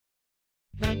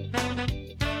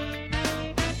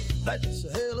That's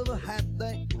a hell of a hat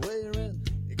that you're wearing.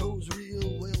 It goes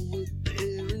real well with the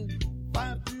earring.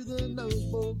 Fire through the nose,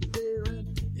 both the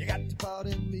bearing. You got to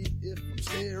pardon me if I'm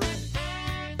staring.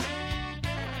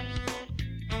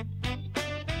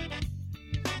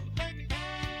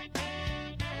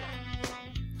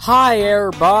 Hi,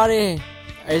 everybody.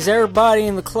 Is everybody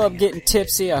in the club getting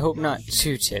tipsy? I hope not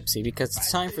too tipsy, because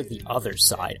it's time for the other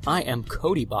side. I am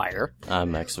Cody Byer.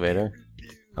 I'm Max Vader.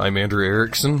 I'm Andrew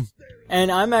Erickson. And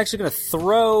I'm actually going to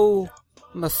throw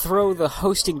the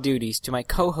hosting duties to my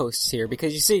co-hosts here,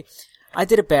 because you see, I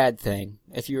did a bad thing.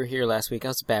 If you were here last week, I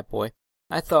was a bad boy.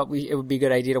 I thought it would be a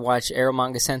good idea to watch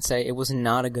Eromanga Sensei. It was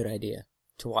not a good idea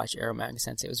to watch Eromanga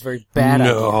Sensei. It was a very bad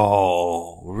idea.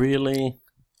 No, really?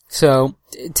 So,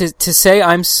 to say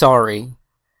I'm sorry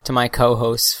to my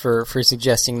co-hosts for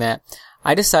suggesting that,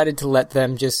 I decided to let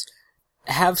them just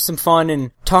have some fun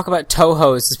and talk about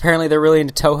Tohos. Apparently they're really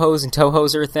into Tohos, and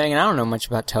Tohos are a thing, and I don't know much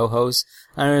about Tohos.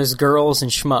 I know there's girls and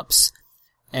shmups,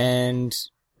 and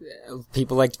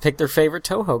people like to pick their favorite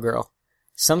Toho girl.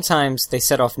 Sometimes they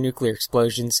set off nuclear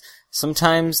explosions.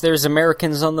 Sometimes there's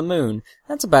Americans on the moon.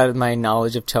 That's about my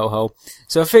knowledge of Toho.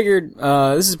 So I figured,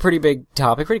 this is a pretty big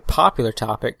topic, pretty popular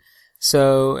topic.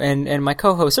 So, and my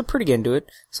co-hosts are pretty into it.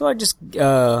 So I just,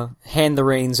 hand the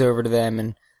reins over to them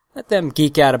and let them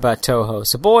geek out about Toho.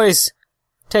 So boys,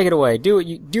 take it away. Do what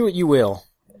you will.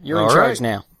 You're in charge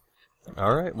now.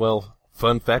 Alright, well,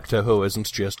 fun fact, Toho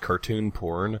isn't just cartoon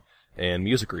porn and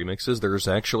music remixes. There's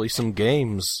actually some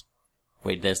games.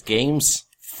 Wait, there's games?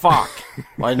 Fuck!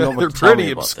 Why didn't nobody They're tell me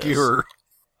pretty about obscure.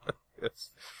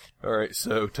 Yes. Alright,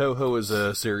 so Toho is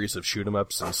a series of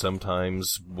shoot-'em-ups and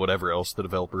sometimes whatever else the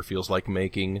developer feels like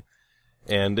making.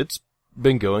 And it's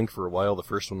been going for a while. The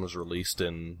first one was released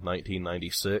in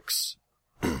 1996.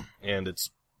 And it's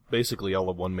basically all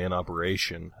a one-man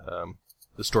operation.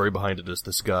 The story behind it is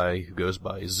this guy who goes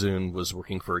by Zune was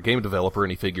working for a game developer,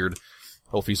 and he figured,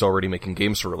 well, if he's already making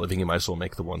games for a living, he might as well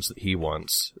make the ones that he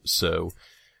wants. So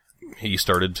he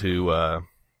started to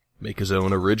make his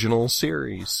own original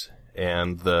series.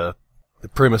 And the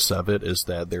premise of it is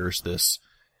that there's this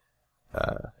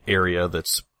area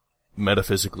that's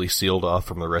metaphysically sealed off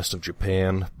from the rest of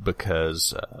Japan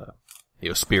because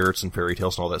spirits and fairy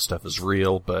tales and all that stuff is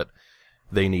real, but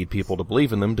they need people to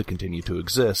believe in them to continue to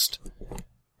exist.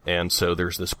 And so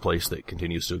there's this place that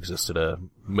continues to exist at a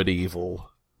medieval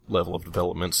level of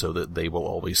development so that they will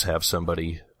always have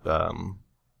somebody,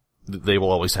 they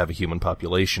will always have a human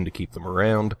population to keep them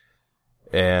around.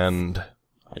 And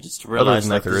I just realized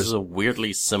that this is a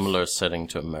weirdly similar setting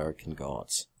to American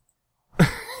Gods.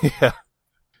 Yeah.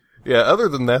 Yeah, other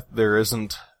than that, there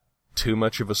isn't too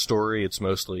much of a story. It's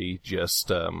mostly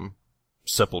just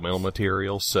supplemental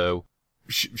material, so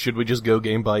should we just go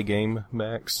game by game,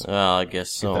 Max? I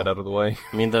guess so. Get that out of the way.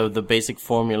 I mean, the basic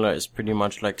formula is pretty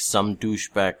much like some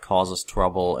douchebag causes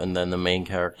trouble, and then the main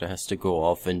character has to go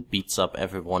off and beats up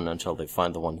everyone until they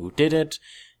find the one who did it,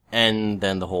 and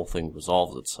then the whole thing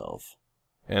resolves itself.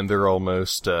 And there are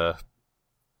almost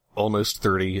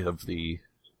 30 of the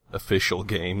official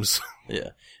games. Yeah.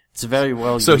 It's a very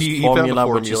well used he found the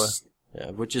formula.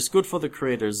 Which is good for the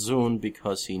creator Zune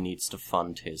because he needs to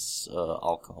fund his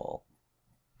alcohol.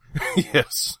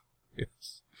 Yes.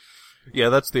 Yeah,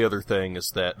 that's the other thing,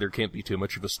 is that there can't be too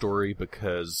much of a story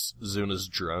because Zune is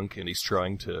drunk and he's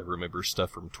trying to remember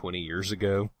stuff from 20 years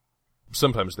ago.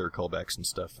 Sometimes there are callbacks and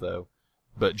stuff, though.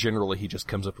 But generally he just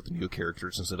comes up with new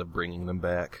characters instead of bringing them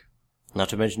back. Not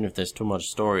to mention, if there's too much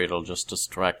story, it'll just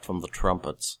distract from the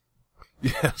trumpets.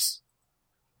 Yes.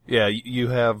 Yeah, you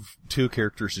have 2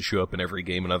 characters to show up in every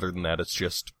game, and other than that, it's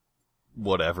just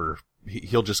whatever.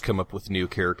 He'll just come up with new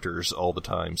characters all the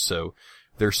time, so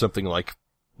there's something like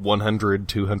 100,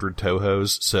 200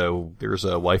 Tohos, so there's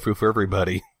a waifu for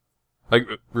everybody. Like,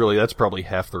 really, that's probably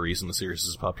half the reason the series is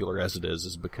as popular as it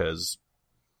is because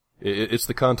it's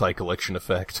the Kantai collection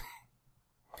effect.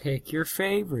 Pick your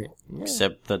favorite. Yeah.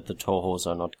 Except that the Tohos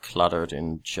are not cluttered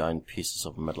in giant pieces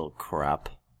of metal crap.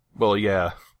 Well,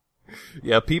 yeah.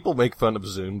 Yeah, people make fun of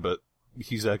Zune, but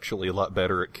he's actually a lot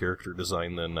better at character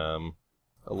design than a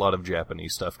lot of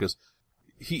Japanese stuff, because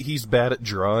he's bad at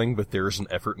drawing, but there's an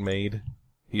effort made.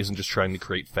 He isn't just trying to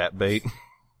create fat bait.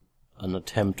 An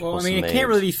attempt was made. Well, I mean, it can't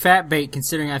really be fat bait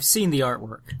considering I've seen the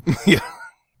artwork. Yeah.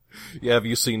 Yeah, have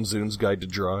you seen Zune's Guide to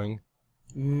Drawing?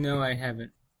 No, I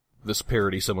haven't. This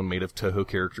parody someone made of Toho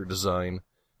character design.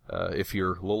 If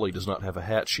your loli does not have a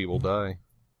hat, she will die.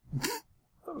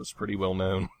 That was pretty well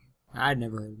known. I'd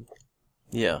never heard of it.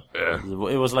 Yeah.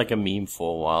 It was like a meme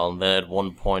for a while, and then at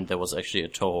one point there was actually a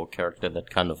Toho character that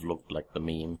kind of looked like the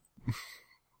meme.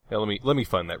 Yeah, let me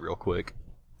find that real quick.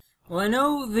 Well, I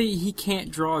know that he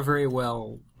can't draw very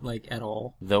well, like, at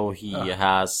all. Though he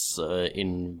has,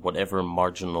 in whatever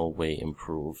marginal way,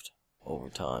 improved over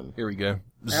time. Here we go.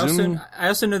 I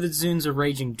also know that Zun's a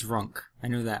raging drunk. I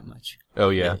know that much.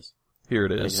 Oh, yeah. Yes. Here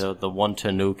it Like is. the one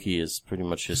Tanuki is pretty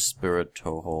much his spirit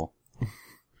Toho.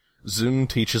 Zun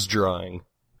teaches drawing.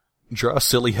 Draw a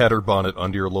silly hat or bonnet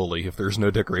onto your loli. If there's no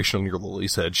decoration on your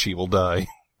loli's head, she will die.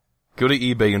 Go to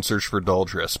eBay and search for doll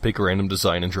dress. Pick a random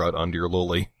design and draw it onto your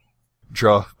loli.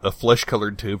 Draw a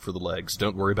flesh-colored tube for the legs.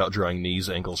 Don't worry about drawing knees,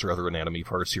 ankles, or other anatomy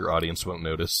parts your audience won't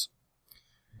notice.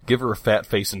 Give her a fat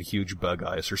face and huge bug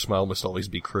eyes. Her smile must always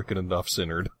be crooked and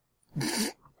off-centered.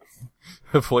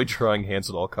 Avoid drawing hands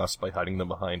at all costs by hiding them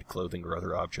behind clothing or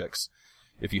other objects.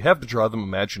 If you have to draw them,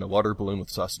 imagine a water balloon with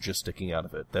sausages sticking out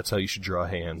of it. That's how you should draw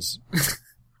hands.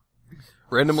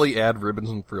 Randomly add ribbons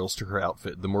and frills to her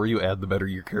outfit. The more you add, the better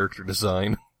your character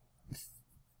design.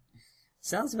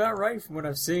 Sounds about right from what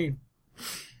I've seen.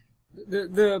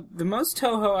 The most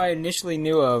Toho I initially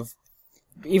knew of,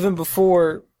 even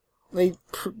before, like,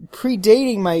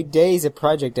 predating my days at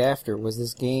Project After, was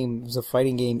this game. It was a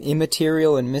fighting game,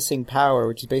 Immaterial and Missing Power,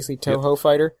 which is basically Toho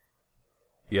Fighter.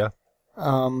 Yeah.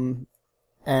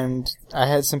 And I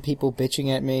had some people bitching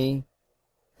at me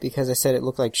because I said it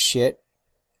looked like shit.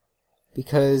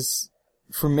 Because,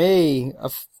 for me,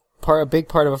 a big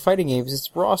part of a fighting game is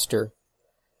its roster.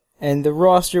 And the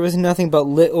roster was nothing but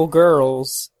little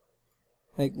girls.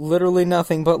 Like, literally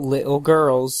nothing but little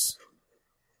girls.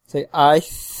 It's like, I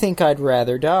think I'd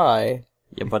rather die.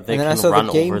 Yeah, but they And then I can saw run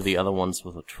the game- over the other ones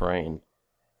with a train.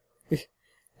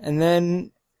 And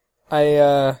then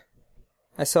I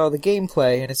saw the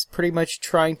gameplay, and it's pretty much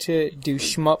trying to do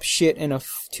shmup shit in a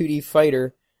 2D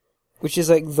fighter, which is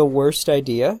like the worst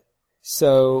idea.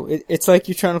 So it's like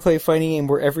you're trying to play a fighting game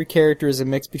where every character is a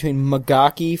mix between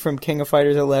Magaki from King of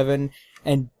Fighters 11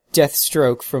 and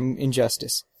Deathstroke from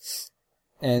Injustice.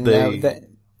 And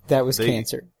that was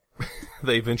cancer.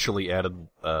 They eventually added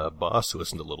a boss who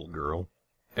isn't a little girl.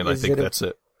 And I Is think it a- that's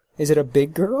it. Is it a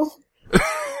big girl?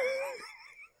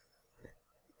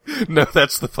 No,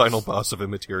 that's the final boss of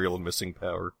Immaterial and Missing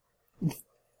Power.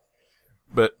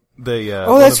 But they,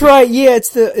 Oh, that's right. Yeah, it's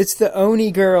the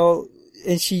Oni girl,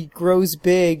 and she grows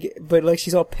big, but like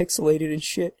she's all pixelated and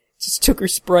shit. Just took her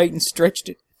sprite and stretched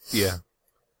it. Yeah.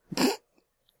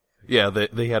 Yeah,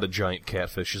 they had a giant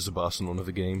catfish as a boss in one of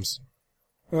the games.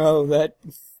 Oh, that.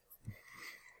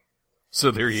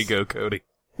 So there you go, Cody.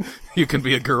 You can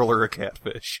be a girl or a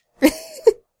catfish.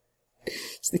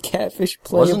 It's the catfish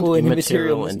playable Wasn't in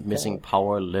Immaterial Immaterial and Missing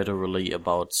Power literally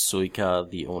about Suika,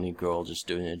 the only girl, just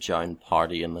doing a giant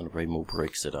party and then Reimu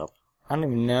breaks it up? I don't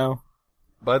even know.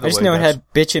 By the I just way, know it that's-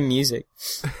 had bitchin' music.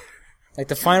 Like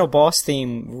the final boss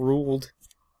theme ruled.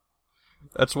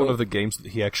 That's one of the games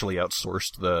that he actually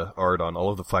outsourced the art on. All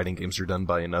of the fighting games are done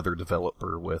by another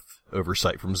developer with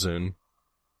oversight from Zune.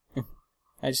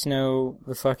 I just know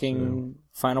the fucking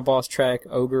final boss track,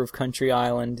 Ogre of Country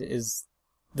Island, is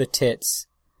the tits.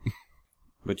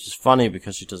 Which is funny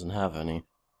because she doesn't have any.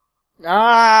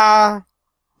 Ah!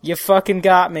 You fucking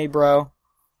got me, bro.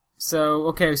 So,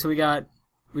 okay, so we got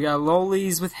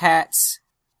lolis with hats.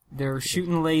 They're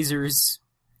shooting lasers.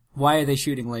 Why are they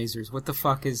shooting lasers? What the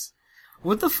fuck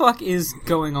is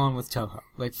going on with Toho?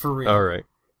 Like, for real. Alright.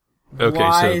 Okay,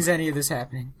 Why so is any of this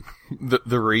happening?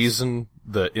 the reason,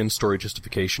 the in-story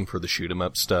justification for the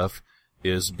shoot-'em-up stuff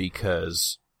is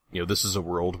because, this is a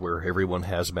world where everyone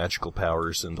has magical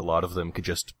powers and a lot of them could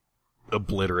just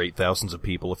obliterate thousands of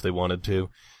people if they wanted to.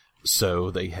 So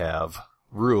they have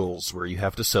rules where you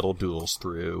have to settle duels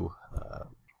through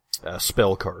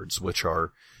spell cards, which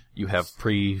are, you have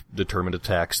predetermined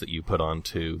attacks that you put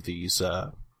onto these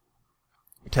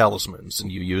talismans,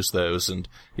 and you use those, and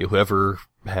whoever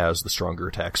has the stronger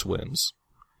attacks wins.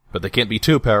 But they can't be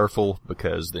too powerful,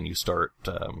 because then you start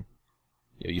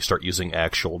using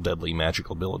actual deadly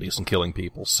magical abilities and killing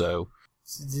people, so...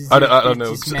 I don't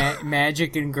know. It's just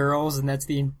magic and girls, and that's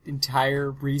the entire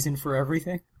reason for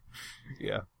everything?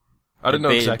 Yeah. I don't know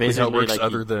exactly how it works, like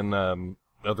other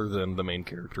than the main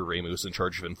character, Reimu's in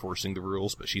charge of enforcing the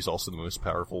rules, but she's also the most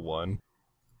powerful one.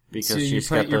 Because So she's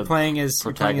got you're the playing as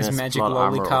protagonist Magic plot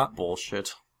armor Lolicop. of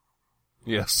bullshit.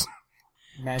 Yes.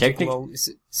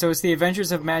 So it's the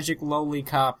Adventures of Magic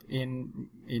Lolicop in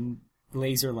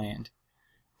Laserland.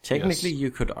 Technically, Yes.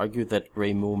 you could argue that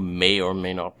Reimu may or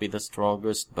may not be the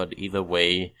strongest, but either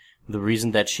way, the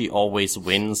reason that she always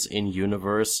wins in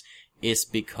universe is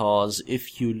because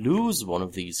if you lose one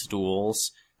of these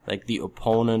duels, like, the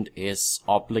opponent is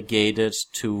obligated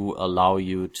to allow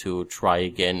you to try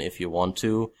again if you want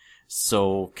to.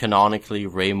 So, canonically,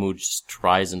 Reimu just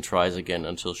tries and tries again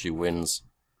until she wins.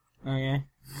 Okay.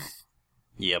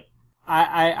 Yep.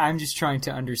 I'm just trying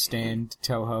to understand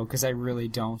Toho, because I really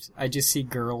don't. I just see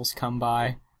girls come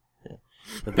by.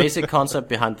 The basic concept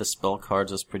behind the spell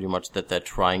cards is pretty much that they're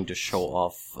trying to show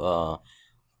off,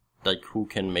 like, who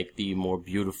can make the more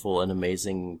beautiful and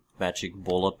amazing magic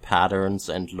bullet patterns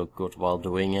and look good while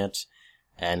doing it,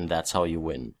 and that's how you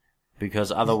win.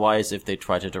 Because otherwise, if they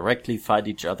try to directly fight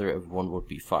each other, everyone would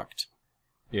be fucked.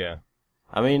 Yeah.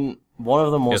 I mean, one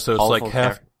of the most so it's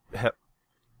powerful like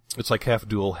it's like half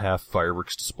duel, half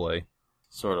fireworks display.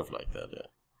 sort of like that, yeah.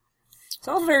 It's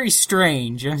all very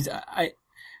strange.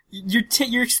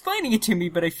 You're explaining it to me,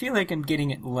 but I feel like I'm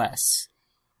getting it less.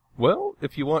 Well,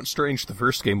 if you want strange, the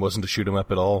first game wasn't a shoot 'em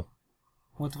up at all.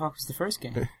 What the fuck was the first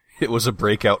game? It was a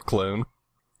breakout clone.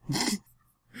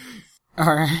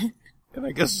 Alright. And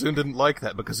I guess Zune didn't like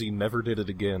that because he never did it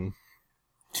again.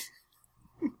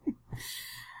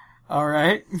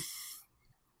 Alright.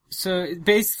 So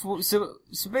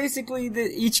basically,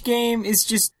 each game is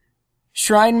just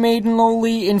Shrine Maiden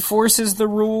Loli enforces the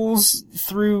rules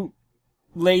through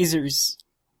lasers,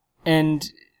 and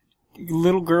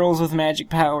little girls with magic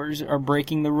powers are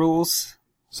breaking the rules.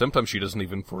 Sometimes she doesn't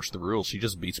even enforce the rules, she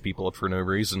just beats people up for no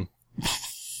reason.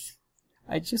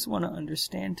 I just want to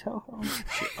understand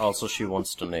Toho. She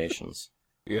wants donations.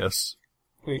 Yes.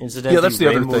 Wait, Incidentally, Yeah, that's the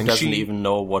other Rainbow thing. doesn't She- even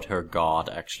know what her god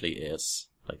actually is.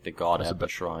 Like, the god That's at a the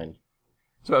bit- shrine.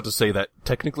 I was about to say that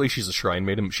technically she's a shrine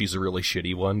maiden, but she's a really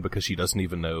shitty one because she doesn't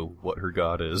even know what her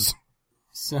god is.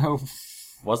 So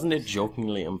Wasn't it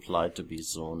jokingly implied to be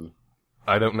Zune?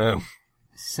 I don't know.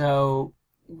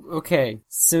 okay.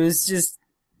 So it's just,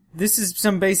 this is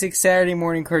some basic Saturday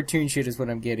morning cartoon shit is what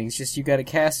I'm getting. It's just you got a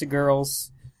cast of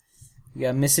girls, you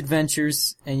got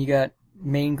misadventures, and you got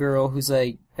main girl who's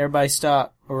like, everybody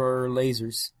stop, or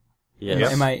lasers. Yes. Yeah.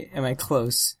 Am I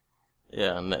close?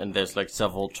 Yeah, and there's like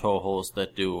several Tohos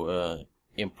that do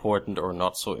important or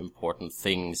not so important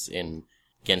things in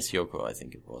Gensyoko, I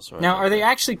think it was, right? Now, are they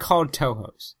actually called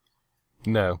Tohos?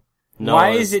 No. No, why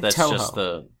is it that's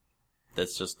Toho?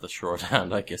 That's just the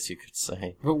shorthand, I guess you could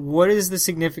say. But what is the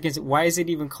significance? Why is it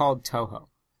even called Toho?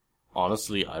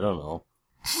 Honestly, I don't know.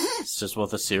 It's just what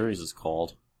the series is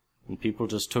called. And people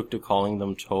just took to calling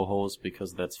them Tohos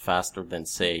because that's faster than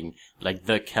saying, like,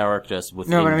 the characters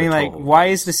within No, but I mean, the like, Toho why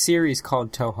games. is the series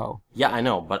called Toho? Yeah, I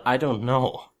know, but I don't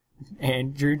know.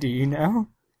 Andrew, do you know?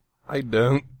 I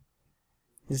don't.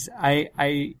 'Cause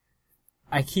I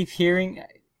keep hearing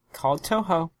called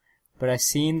Toho, but I've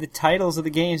seen the titles of the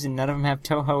games and none of them have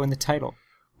Toho in the title.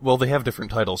 Well, they have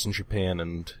different titles in Japan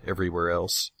and everywhere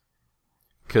else.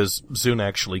 Because Zune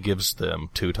actually gives them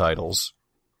 2 titles.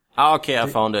 Ah, okay, I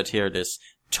found it. Here it is.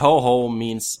 Toho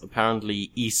means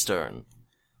apparently Eastern.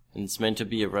 And it's meant to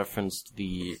be a reference to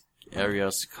the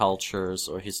areas, cultures,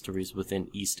 or histories within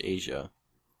East Asia.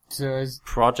 So is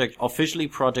Officially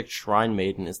Project Shrine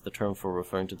Maiden is the term for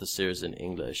referring to the series in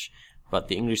English. But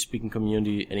the English-speaking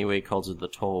community anyway calls it the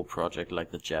Toho Project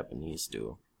like the Japanese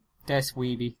do. that's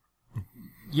weeby.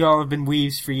 Y'all have been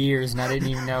weebs for years and I didn't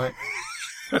even know it.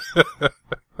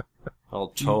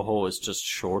 Well, Toho is just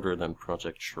shorter than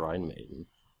Project Shrine Maiden.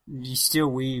 You still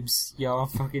weebs. Y'all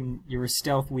you were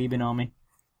stealth weebing on me.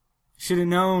 Should've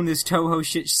known this Toho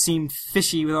shit seemed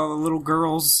fishy with all the little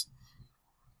girls.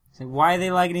 It's like, why are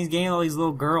they liking these games with all these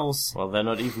little girls? Well, they're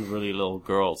not even really little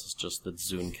girls, it's just that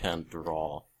Zune can't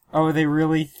draw. Oh, are they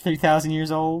really 3,000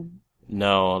 years old?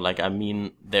 No, like, I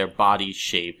mean, their body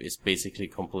shape is basically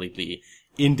completely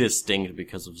indistinct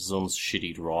because of Zune's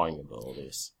shitty drawing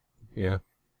abilities. Yeah.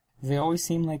 They always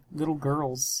seem like little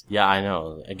girls. Yeah, I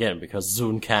know. Again, because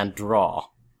Zune can't draw.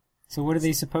 So what are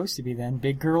they supposed to be then?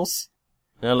 Big girls?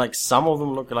 You know, like, some of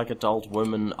them look like adult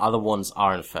women, other ones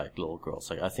are in fact little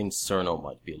girls. Like, I think Cerno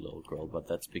might be a little girl, but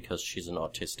that's because she's an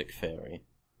autistic fairy.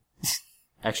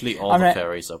 Actually, all the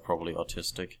fairies are probably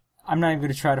autistic. I'm not even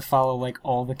going to try to follow, like,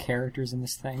 all the characters in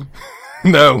this thing.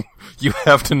 No, you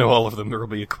have to know all of them. There will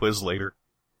be a quiz later.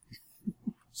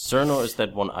 Cerno is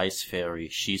that one ice fairy.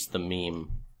 She's the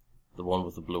meme. The one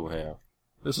with the blue hair.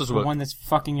 This is The what one that's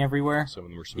fucking everywhere. some of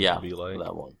them are supposed Yeah, to be like.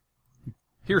 that one.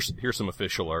 Here's some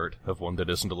official art of one that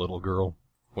isn't a little girl.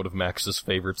 One of Max's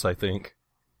favorites, I think.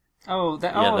 Oh,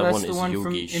 that that's one the is one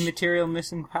from Yugi. Immaterial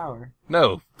Missing Power.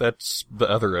 No, that's the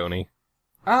other Oni.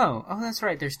 Oh, that's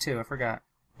right, there's 2, I forgot.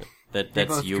 They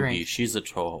That's both Yugi. drink. She's a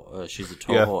Toho.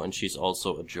 Yeah. And she's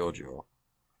also a JoJo.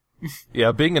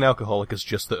 Yeah, being an alcoholic is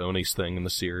just the Oni's thing in the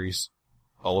series.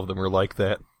 All of them are like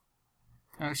that.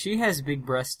 Oh, she has big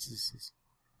breasts.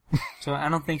 So I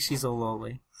don't think she's a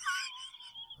loli.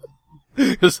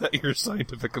 Is that your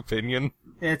scientific opinion?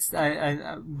 It's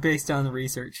I based on the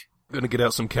research. Gonna get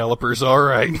out some calipers,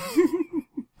 alright.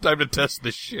 Time to test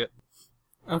this shit.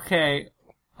 Okay,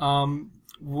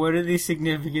 What are the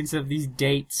significance of these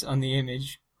dates on the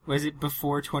image? Was it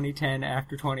before 2010,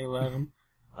 after 2011?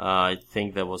 I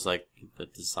think that was like the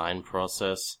design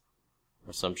process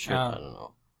or some shit. I don't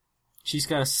know. She's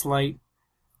got a slight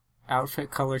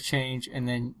outfit color change, and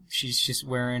then she's just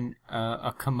wearing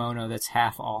a kimono that's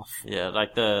half off. Yeah,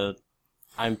 like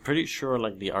I'm pretty sure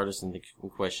like the artist in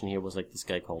question here was like this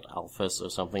guy called Alphys or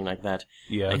something like that.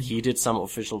 Yeah. Like he did some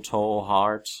official Toho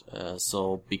art,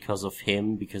 so because of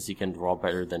him, because he can draw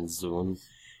better than Zune,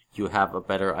 you have a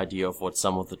better idea of what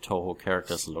some of the Toho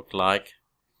characters look like.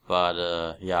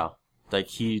 But yeah, like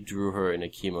he drew her in a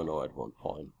kimono at one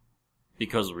point.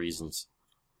 Because of reasons.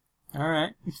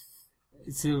 Alright.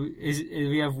 So,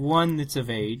 we have one that's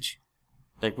of age.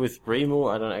 Like with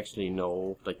Reimu, I don't actually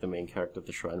know, like the main character of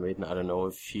the Shrine Maiden, I don't know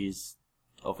if she's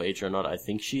of age or not. I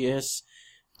think she is.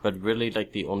 But really,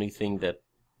 like the only thing that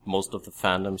most of the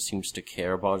fandom seems to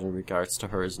care about in regards to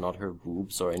her is not her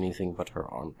boobs or anything but her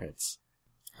armpits.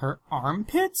 Her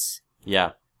armpits?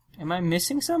 Yeah. Am I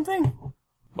missing something?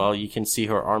 Well, you can see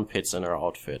her armpits in her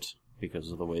outfit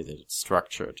because of the way that it's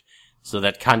structured. So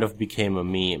that kind of became a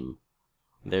meme.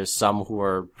 There's some who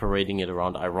are parading it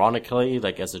around ironically,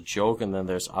 like as a joke, and then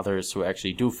there's others who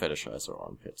actually do fetishize her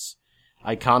armpits.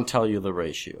 I can't tell you the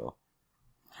ratio.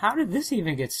 How did this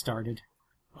even get started?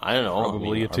 I don't know.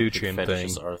 Probably a 2chan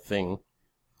fetishes thing. are a thing.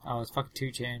 Oh, it's fucking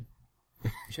 2chan.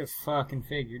 Should have fucking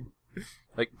figured.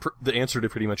 Like, the answer to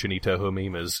pretty much any Toho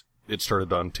meme is, it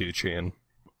started on 2chan.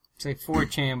 It's like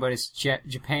 4chan, but it's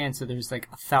Japan, so there's like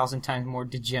 1,000 times more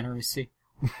degeneracy.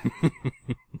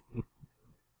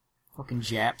 Fucking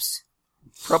Japs.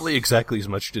 Probably exactly as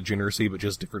much degeneracy, but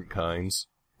just different kinds.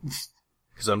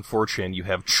 Because on 4chan you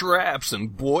have traps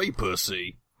and boy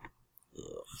pussy.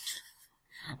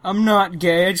 I'm not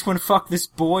gay, I just want to fuck this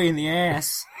boy in the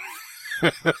ass.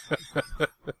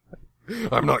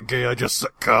 I'm not gay, I just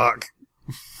suck cock.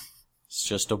 It's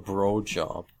just a bro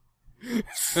job.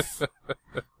 It's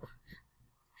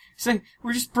like,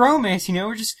 we're just bromance, you know?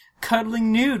 We're just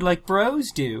cuddling nude like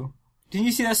bros do. Didn't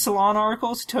you see that Salon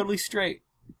article? It's totally straight.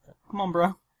 Come on,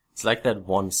 bro. It's like that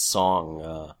one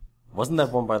song, wasn't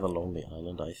that one by The Lonely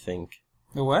Island, I think?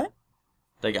 The what?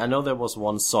 Like, I know there was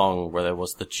one song where there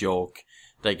was the joke,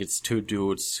 like it's two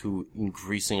dudes who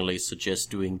increasingly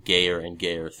suggest doing gayer and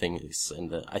gayer things,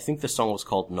 and I think the song was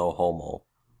called No Homo.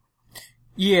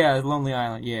 Yeah, Lonely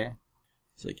Island, yeah.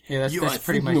 It's like, Yeah, that's I'm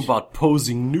pretty thinking much... about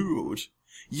posing nude.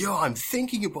 Yo, I'm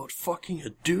thinking about fucking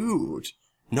a dude.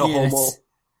 No Yeah, homo.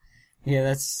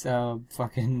 that's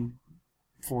fucking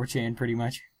 4chan, pretty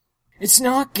much. It's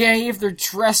not gay if they're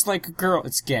dressed like a girl.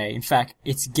 It's gay. In fact,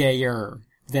 it's gayer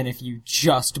than if you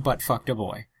just butt-fucked a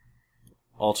boy.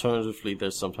 Alternatively,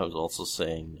 they're sometimes also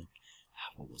saying, like,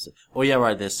 what was it? Oh yeah,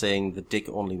 right, they're saying the dick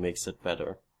only makes it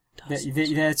better.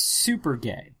 That's super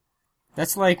gay.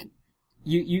 That's like,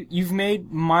 you've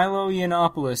made Milo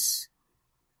Yiannopoulos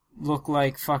look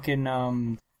like fucking,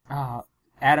 Adam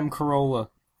Carolla,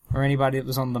 or anybody that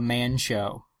was on The Man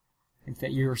Show. Like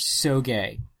that you're so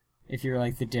gay, if you're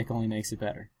like, the dick only makes it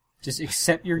better. Just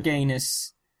accept your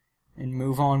gayness, and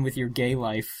move on with your gay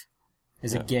life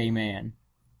as a gay man.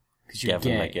 Because you're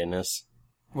Gavin gay. McInnes.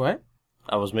 What?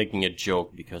 I was making a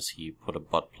joke because he put a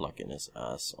butt plug in his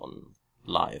ass on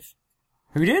live.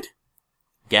 Who did?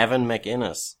 Gavin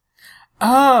McInnes.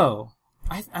 Oh!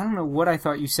 I don't know what I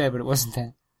thought you said, but it wasn't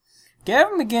that.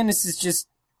 Gavin McInnes is just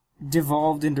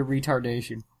devolved into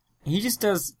retardation. He just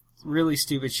does really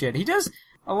stupid shit. He does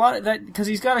a lot of that, because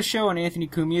he's got a show on Anthony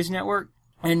Cumia's network,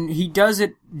 and he does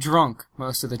it drunk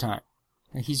most of the time.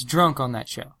 Like, he's drunk on that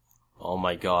show. Oh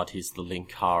my god, he's the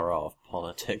Linkara of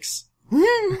politics.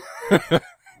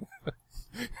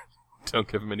 Don't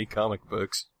give him any comic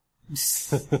books.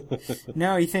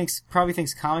 No, he probably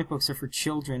thinks comic books are for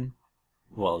children.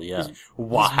 Well, yeah.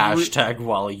 Hashtag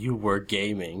while you were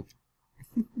gaming.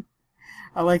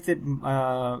 I like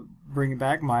that, bringing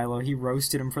back Milo, he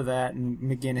roasted him for that, and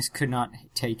McGinnis could not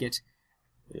take it.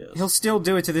 Yes. He'll still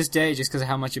do it to this day just because of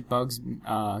how much it bugs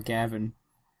Gavin.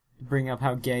 Bring up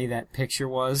how gay that picture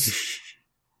was.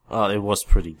 Oh, it was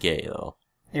pretty gay, though.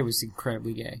 It was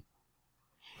incredibly gay.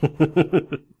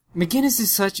 McGinnis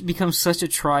is becomes such a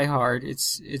tryhard.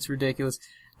 It's ridiculous.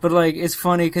 But, like, it's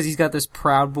funny because he's got this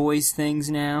Proud Boys things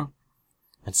now.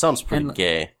 It sounds pretty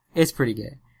gay. It's pretty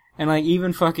gay. And, like,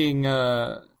 even fucking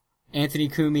Anthony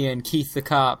Cumia and Keith the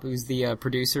Cop, who's the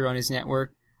producer on his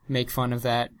network, make fun of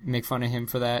him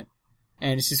for that.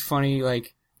 And it's just funny,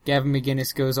 like, Gavin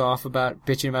McInnes goes off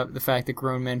bitching about the fact that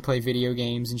grown men play video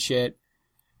games and shit.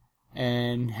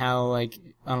 And how, like,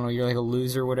 I don't know, you're like a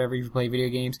loser or whatever if you play video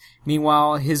games.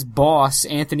 Meanwhile, his boss,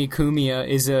 Anthony Cumia,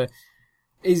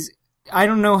 is I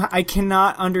don't know, I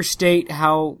cannot understate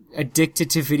how addicted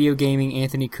to video gaming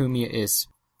Anthony Cumia is.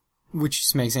 Which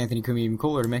just makes Anthony Cumia even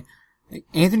cooler to me. Like,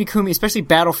 Anthony Cumia, especially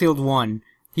Battlefield 1,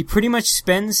 he pretty much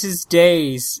spends his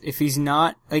days, if he's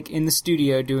not, like, in the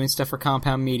studio doing stuff for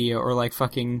Compound Media, or, like,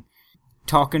 fucking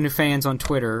talking to fans on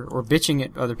Twitter, or bitching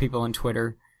at other people on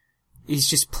Twitter, he's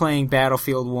just playing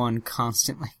Battlefield 1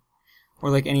 constantly. Or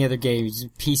like any other game, he's a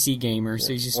PC gamer,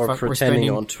 so he's just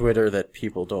pretending on Twitter that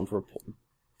people don't report,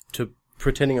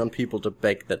 pretending on people to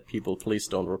beg that people please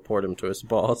don't report him to his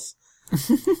boss.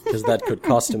 Because that could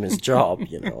cost him his job,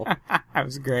 you know. That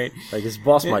was great. Like, his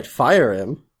boss might fire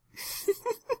him.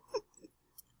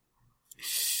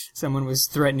 Someone was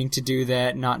threatening to do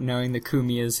that, not knowing that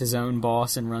Cumia is his own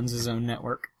boss and runs his own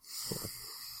network.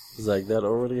 It's like, that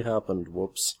already happened,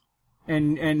 whoops.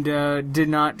 And did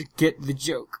not get the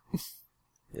joke.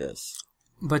 Yes.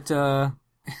 But,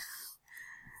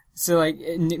 so like,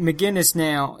 McGinnis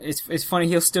now, it's funny,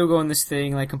 he'll still go on this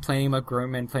thing, like, complaining about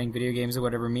grown men playing video games or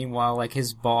whatever. Meanwhile, like,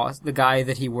 his boss, the guy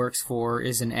that he works for,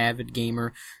 is an avid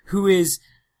gamer who is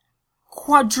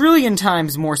quadrillion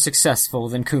times more successful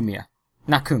than Cumia.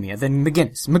 Not Cumia, than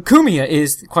McGinnis. Cumia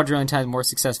is quadrillion times more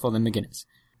successful than McGinnis.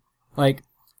 Like,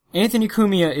 Anthony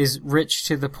Cumia is rich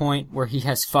to the point where he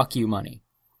has fuck you money.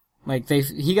 Like,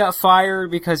 he got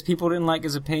fired because people didn't like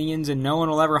his opinions, and no one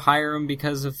will ever hire him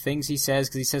because of things he says,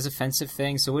 because he says offensive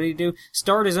things. So what did he do?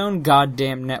 Start his own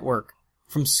goddamn network.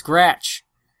 From scratch.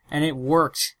 And it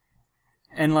worked.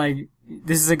 And like,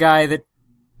 this is a guy that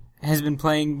has been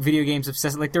playing video games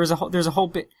obsessively. Like, there's a whole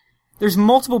bit, there's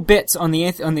multiple bits on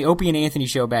the Opie and Anthony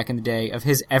show back in the day of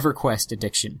his EverQuest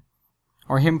addiction.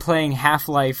 Or him playing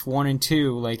Half-Life 1 and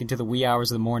 2, like, into the wee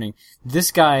hours of the morning.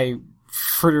 This guy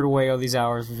frittered away all these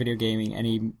hours for video gaming, and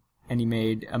he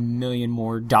made $1 million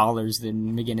more than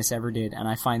McGinnis ever did, and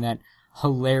I find that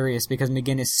hilarious, because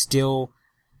McGinnis still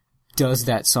does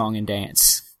that song and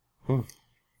dance.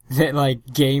 That, like,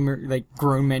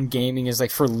 grown men gaming is,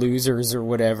 like, for losers or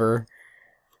whatever.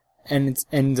 And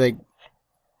like,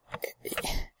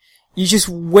 you just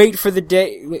wait for the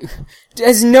day.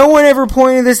 Has no one ever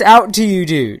pointed this out to you,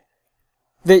 dude?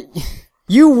 That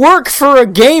you work for a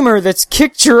gamer that's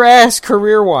kicked your ass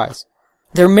career-wise.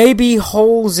 There may be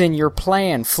holes in your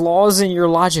plan, flaws in your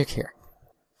logic here.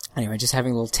 Anyway, just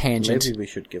having a little tangent. Maybe we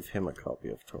should give him a copy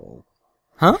of Toho.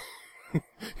 Huh?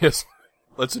 Yes.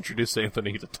 Let's introduce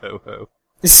Anthony to Toho.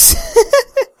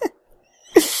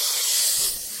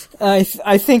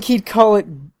 I think he'd call it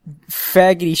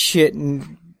faggoty shit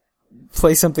and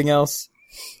play something else.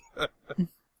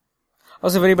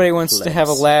 Also, if anybody wants to have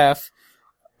a laugh,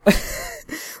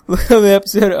 look at the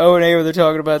episode of O&A where they're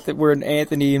talking about that where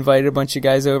Anthony invited a bunch of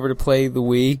guys over to play the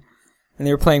Wii, and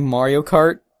they were playing Mario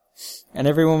Kart, and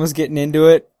everyone was getting into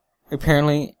it.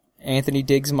 Apparently, Anthony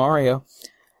digs Mario.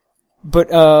 But,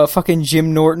 fucking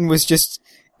Jim Norton was just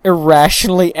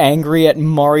irrationally angry at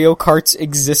Mario Kart's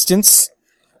existence.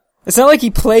 It's not like he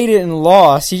played it and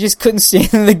lost. He just couldn't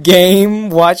stand the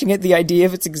game, watching it, the idea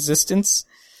of its existence.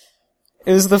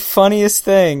 It was the funniest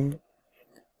thing.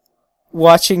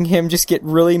 Watching him just get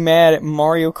really mad at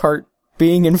Mario Kart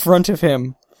being in front of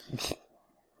him.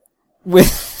 With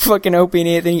fucking Opie and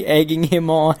Anthony egging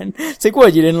him on. It's like,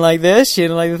 what, you didn't like this? You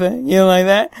didn't like the thing? You didn't like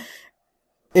that?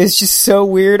 It's just so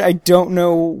weird. I don't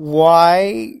know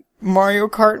why Mario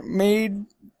Kart made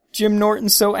Jim Norton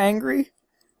so angry.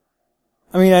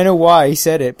 I mean, I know why he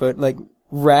said it, but, like,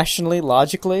 rationally,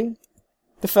 logically,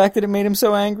 the fact that it made him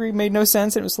so angry made no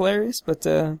sense and it was hilarious, but,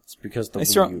 it's because the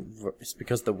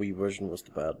Wii version was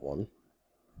the bad one.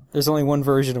 There's only one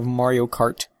version of Mario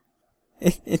Kart.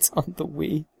 It's on the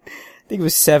Wii. I think it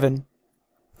was 7.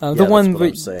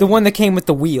 The one that came with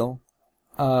the wheel.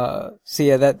 So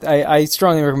yeah, that, I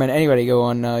strongly recommend anybody go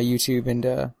on, YouTube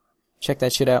and, check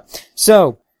that shit out.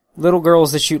 So, little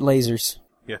girls that shoot lasers.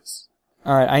 Yes.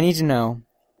 Alright, I need to know,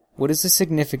 what is the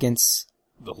significance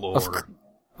The lore.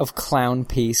 of Clown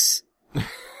Piece?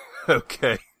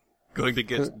 Okay. Going to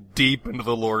get deep into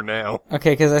the lore now.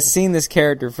 Okay, cause I've seen this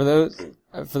character. For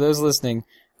those listening,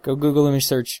 go Google image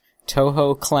search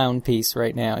Toho Clown Piece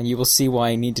right now, and you will see why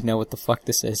I need to know what the fuck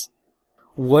this is.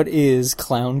 What is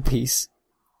Clown Piece?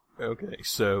 Okay,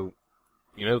 so,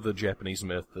 you know the Japanese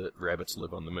myth that rabbits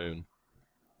live on the moon?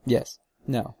 Yes.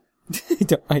 No.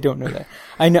 I don't know that.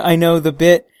 I know the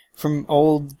bit from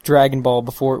old Dragon Ball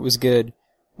before it was good,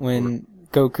 when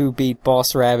Goku beat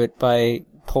Boss Rabbit by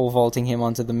pole vaulting him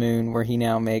onto the moon, where he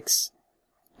now makes,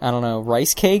 I don't know,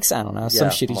 rice cakes? I don't know, some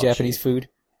shitty mochi. Japanese food.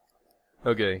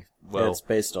 Okay, well... Yeah, it's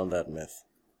based on that myth.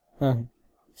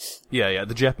 Yeah,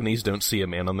 the Japanese don't see a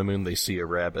man on the moon, they see a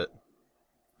rabbit.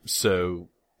 So,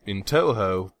 in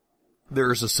Toho,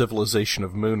 there's a civilization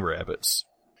of moon rabbits.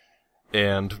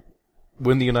 And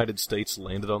when the United States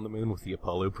landed on the moon with the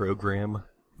Apollo program,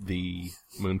 the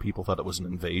moon people thought it was an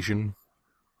invasion.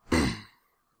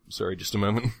 Sorry, just a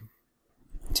moment.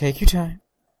 Take your time.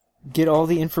 Get all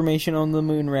the information on the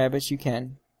moon rabbits you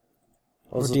can.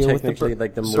 Also, deal with the technically,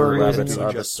 like the moon story rabbits reason. are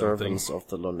the Just something. servants of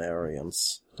the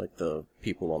Lunarians, like the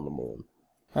people on the moon.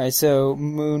 Alright, so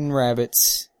moon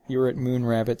rabbits. You're at moon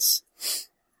rabbits.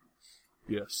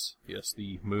 Yes,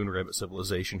 the moon rabbit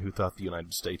civilization who thought the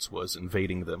United States was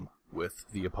invading them with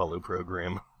the Apollo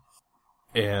program.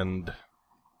 And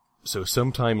so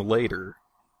sometime later,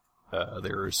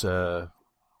 there was a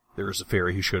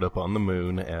fairy who showed up on the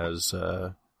moon as,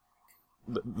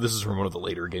 this is from one of the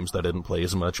later games that I didn't play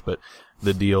as much, but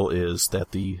the deal is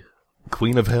that the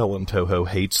Queen of Hell in Touhou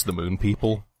hates the moon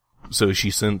people, so she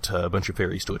sent a bunch of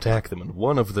fairies to attack them, and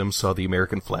one of them saw the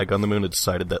American flag on the moon and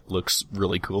decided that looks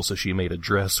really cool, so she made a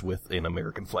dress with an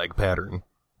American flag pattern.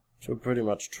 To pretty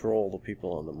much troll the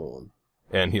people on the moon.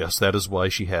 And yes, that is why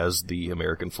she has the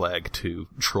American flag, to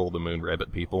troll the moon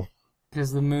rabbit people.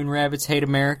 Because the moon rabbits hate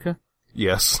America?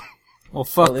 Yes. Well,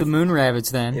 fuck Well, the if- moon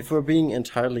rabbits then. If we're being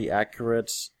entirely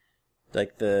accurate,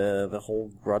 like the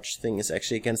whole grudge thing is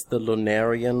actually against the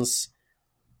Lunarians,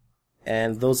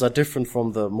 and those are different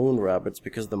from the moon rabbits,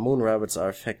 because the moon rabbits are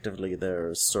effectively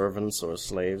their servants or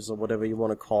slaves or whatever you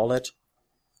want to call it.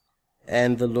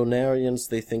 And the Lunarians,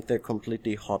 they think they're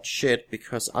completely hot shit,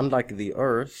 because unlike the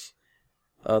Earth,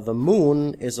 the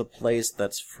moon is a place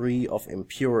that's free of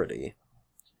impurity.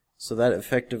 So that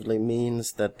effectively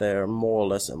means that they're more or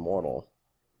less immortal.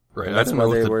 Right, And I that's don't why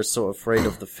know they if were so afraid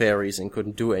of the fairies and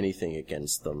couldn't do anything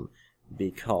against them,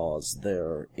 because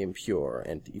they're impure,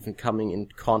 and even coming in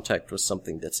contact with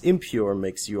something that's impure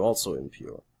makes you also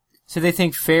impure. So they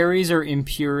think fairies are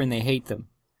impure and they hate them.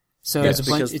 So Yes,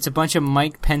 it's a bunch of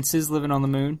Mike Pences living on the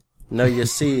moon? No, you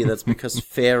see, that's because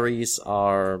fairies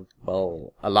are,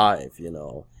 well, alive, you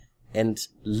know. And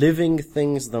living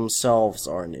things themselves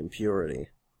are an impurity.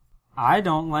 I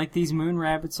don't like these moon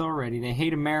rabbits already. They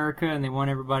hate America and they want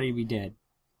everybody to be dead.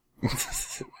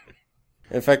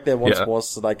 In fact, there once Yeah.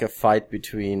 was like a fight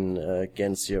between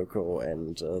Gensyoko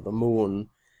and the moon.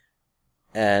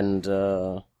 And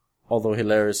although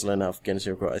hilariously enough,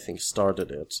 Gensyoko, I think,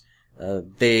 started it,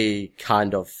 they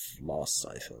kind of lost,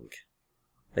 I think.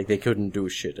 Like, they couldn't do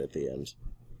shit at the end.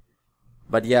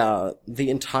 But yeah, the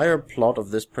entire plot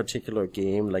of this particular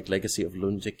game, like Legacy of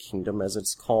Lunatic Kingdom as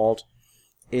it's called,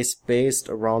 is based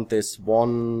around this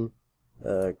one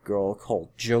girl called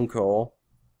Junko,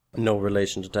 no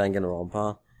relation to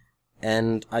Danganronpa,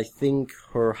 and I think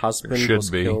her husband Should was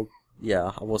be. killed.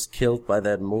 Yeah, was killed by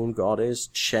that moon goddess,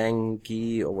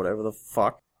 Changi, or whatever the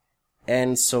fuck.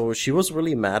 And so she was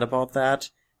really mad about that,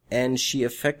 and she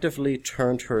effectively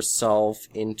turned herself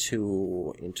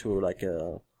into like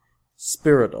a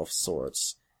spirit of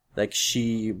sorts. Like,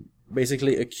 she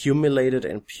basically accumulated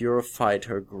and purified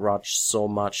her grudge so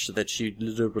much that she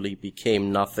literally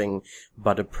became nothing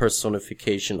but a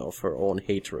personification of her own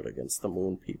hatred against the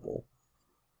moon people.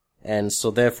 And so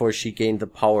therefore she gained the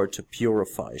power to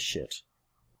purify shit.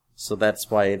 So that's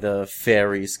why the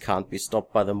fairies can't be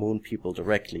stopped by the moon people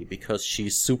directly, because she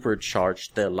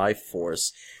supercharged their life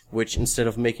force, which instead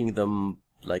of making them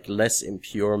like less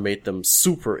impure, made them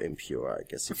super impure, I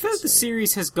guess you I feel could like the say.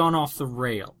 series has gone off the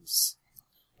rails.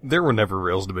 There were never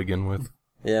rails to begin with.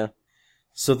 Yeah.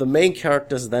 So the main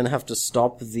characters then have to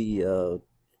stop the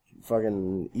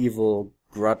fucking evil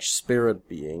grudge spirit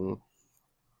being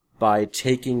by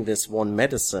taking this one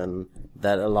medicine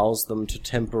that allows them to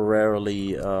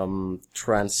temporarily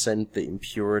transcend the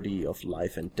impurity of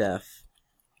life and death.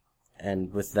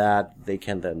 And with that, they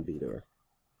can then beat her.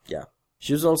 Yeah.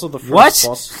 She was also the first What?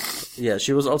 boss. Yeah,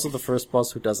 she was also the first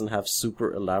boss who doesn't have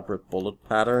super elaborate bullet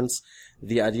patterns.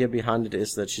 The idea behind it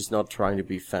is that she's not trying to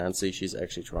be fancy, she's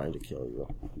actually trying to kill you.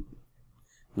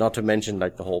 Not to mention,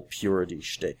 like, the whole purity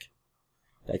shtick.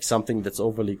 Like, something that's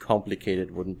overly complicated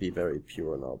wouldn't be very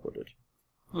pure now, would it?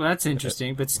 Well, that's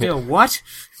interesting, but still, what?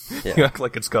 Yeah. You act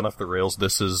like it's gone off the rails.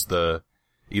 This is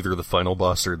either the final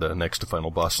boss or the next to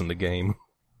final boss in the game.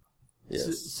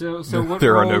 Yes. So what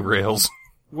There role, are no rails.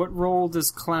 What role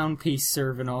does Clown Piece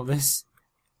serve in all this?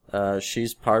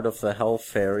 She's part of the Hell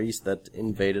Fairies that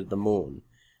invaded the moon.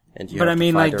 And you But have I to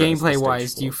mean, fight like, her as the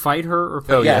gameplay-wise, stage do you 4. fight her or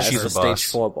play Oh, yeah, as she's a a stage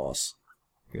boss. 4 boss.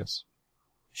 Yes.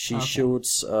 She Okay.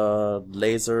 shoots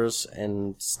lasers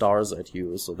and stars at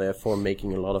you, so therefore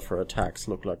making a lot of her attacks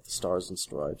look like the Stars and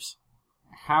Stripes.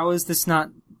 How is this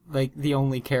not, like, the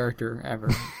only character ever?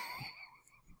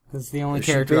 This is the only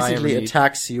She character I ever basically need.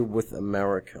 attacks you with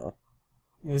America.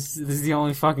 This is the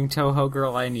only fucking Toho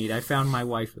girl I need. I found my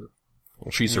waifu.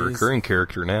 Well, she's a Is- recurring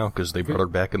character now because they brought her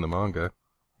back in the manga.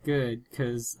 Good,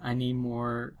 because I need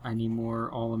more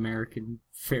All-American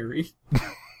Fairy.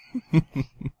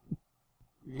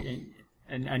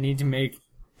 and I need to make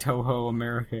Toho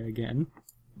America again.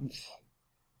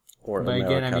 Or By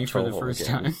America again, I mean for the Toho first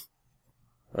again. time.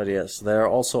 But yes, there are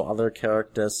also other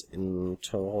characters in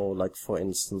Toho, like for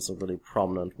instance, a really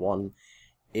prominent one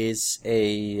is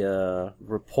a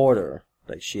reporter.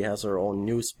 Like, she has her own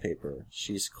newspaper.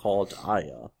 She's called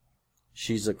Aya.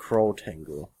 She's a crow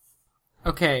tengu.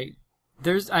 Okay,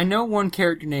 I know one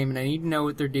character name, and I need to know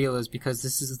what their deal is, because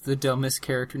this is the dumbest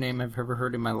character name I've ever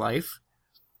heard in my life.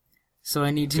 So I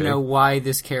need to Okay. know why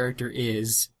this character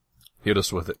is. Hit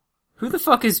us with it. Who the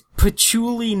fuck is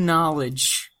Patchouli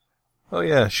Knowledge? Oh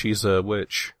yeah, she's a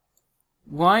witch.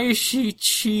 Why is she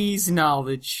Cheese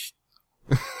Knowledge?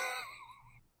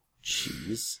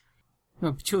 Cheese.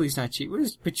 No, Patchouli's not cheese. What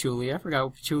is Patchouli? I forgot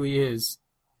what Patchouli is.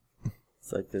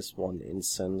 It's like this one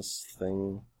incense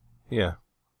thing. Yeah.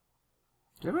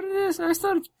 Is that what it is? I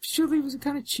thought Patchouli was a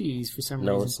kind of cheese for some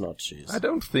No, reason. it's not cheese. I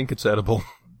don't think it's edible.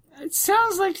 It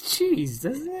sounds like cheese,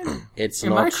 doesn't it? It's Am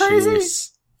not I crazy?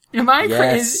 cheese. Am I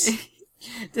Yes. crazy?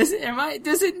 Does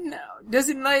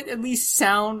it like at least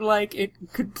sound like it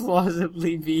could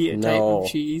plausibly be a type No. of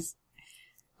cheese?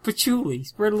 Patchouli.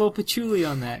 Spread a little patchouli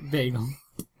on that bagel.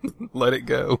 Let it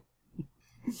go.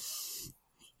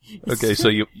 Okay, so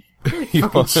you Fucking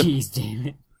want cheese, damn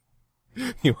it.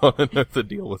 to know the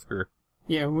deal with her.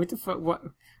 Yeah, what the fuck?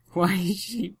 Why is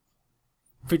she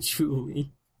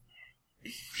patchouli?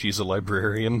 She's a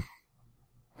librarian.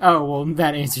 Oh, well,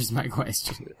 that answers my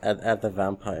question. At the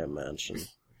Vampire Mansion.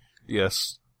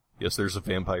 Yes. Yes, there's a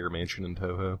vampire mansion in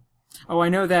Toho. Oh, I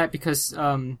know that because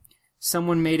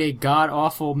someone made a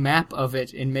god-awful map of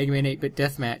it in Mega Man 8-Bit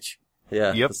Deathmatch.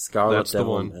 Yeah, Yep, the Scarlet that's the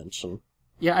Devil one. Mansion.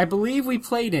 Yeah, I believe we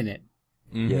played in it.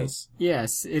 Mm-hmm. Yes.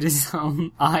 Yes, it is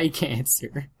eye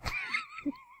cancer.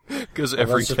 Because Well,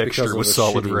 every that's just because texture of was the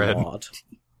solid shitty red. mod.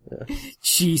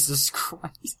 Jesus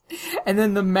Christ. And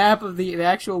then the map of the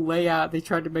actual layout, they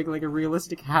tried to make like a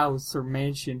realistic house or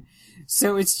mansion.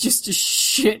 So it's just a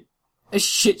shit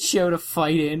show to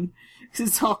fight in. 'Cause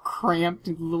it's all cramped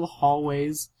in little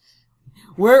hallways.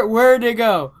 Where'd it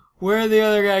go? Where'd the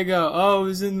other guy go? Oh, it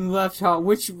was in the left hall.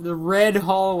 The red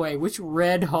hallway? Which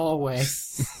red hallway?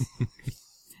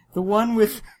 The one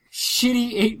with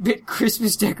shitty 8-bit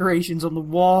Christmas decorations on the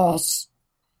walls.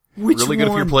 Which Really good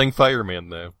if you're one? playing Fireman,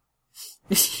 though.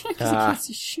 Because it gets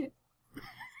the shit.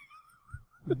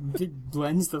 It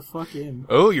blends the fuck in.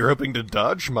 Oh, you're hoping to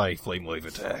dodge my flame wave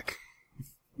attack.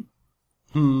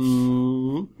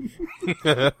 Hmm.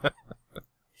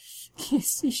 Can't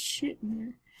see shit in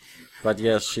there. But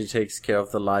yes, she takes care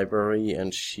of the library,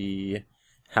 and she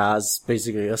has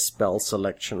basically a spell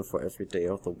selection for every day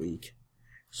of the week.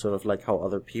 Sort of like how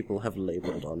other people have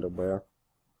labeled underwear.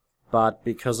 But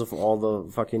because of all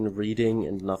the fucking reading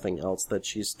and nothing else that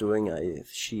she's doing,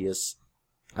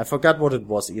 I forgot what it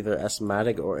was, either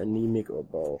asthmatic or anemic or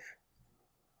both.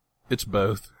 It's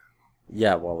both.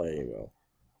 Yeah, well, there you go.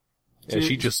 Yeah,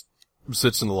 she just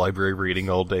sits in the library reading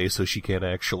all day, so she can't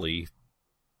actually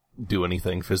do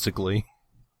anything physically.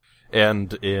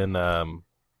 And in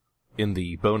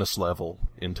the bonus level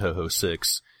in Toho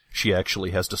 6, she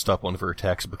actually has to stop one of her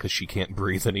attacks because she can't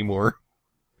breathe anymore.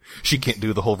 She can't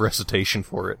do the whole recitation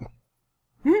for it.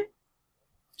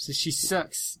 So she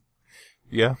sucks.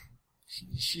 Yeah.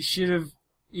 She should have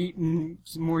eaten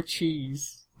some more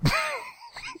cheese.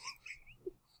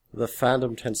 The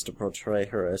fandom tends to portray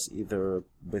her as either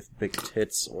with big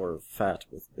tits or fat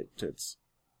with big tits.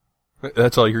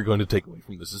 That's all you're going to take away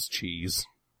from this is cheese.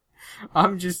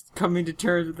 I'm just coming to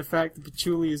terms with the fact that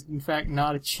patchouli is in fact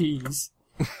not a cheese.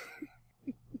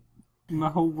 My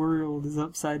whole world is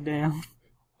upside down.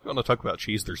 If you want to talk about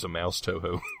cheese, there's a mouse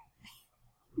Toho.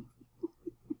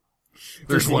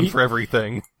 There's Does it one eat- for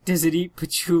everything. Does it eat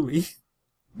patchouli?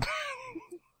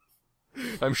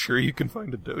 I'm sure you can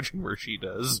find a dojin where she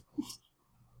does.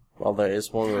 Well, there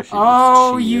is one where she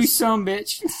Oh, eats you cheese. some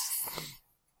bitch.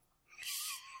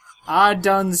 I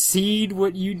done seed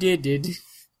what you did.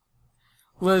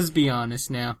 Let's be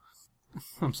honest now.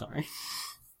 I'm sorry.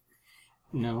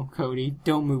 No, Cody,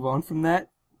 don't move on from that.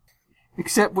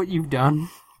 Accept what you've done.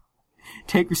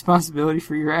 Take responsibility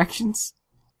for your actions.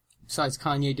 Besides,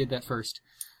 Kanye did that first.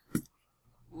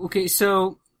 Okay,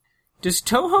 so, does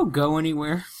Toho go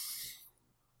anywhere?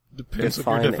 Depends on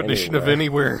Define your definition of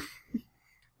anywhere.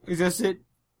 anywhere.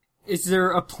 Is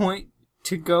there a point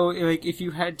to go, like, if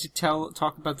you had to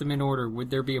talk about them in order, would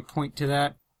there be a point to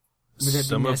that? Would that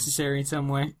Some be of- necessary in some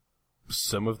way?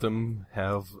 Some of them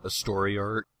have a story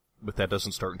arc, but that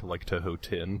doesn't start until like Toho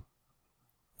 10.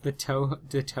 The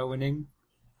toeing.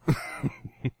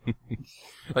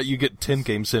 You get 10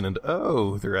 games in and,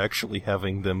 they're actually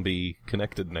having them be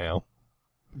connected now.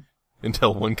 And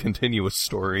tell one continuous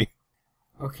story.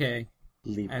 Okay,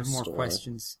 I have more story.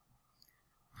 questions.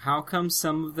 How come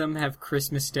some of them have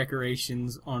Christmas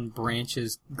decorations on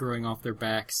branches growing off their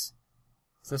backs?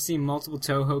 So I've seen multiple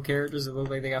Toho characters that look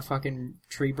like they got fucking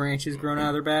tree branches growing out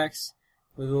of their backs,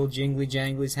 with little jingly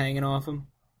janglies hanging off them.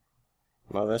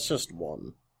 No, that's just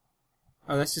one.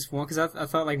 Oh, that's just one? Because I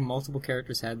thought like multiple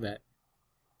characters had that.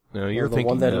 No, you're the thinking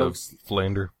one that of looks-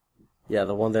 Flander. Yeah,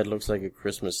 the one that looks like a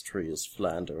Christmas tree is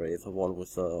Flanderay, the one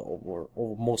with the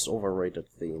most overrated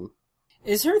theme.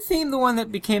 Is her theme the one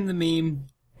that became the meme?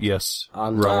 Yes.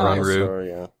 On Ronru. Sorry,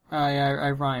 yeah.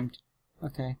 I rhymed.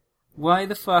 Okay. Why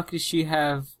the fuck does she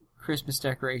have Christmas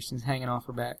decorations hanging off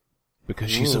her back?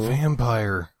 Because she's a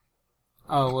vampire.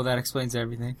 Oh, well, that explains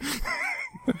everything.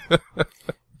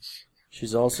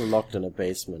 She's also locked in a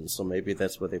basement, so maybe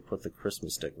that's where they put the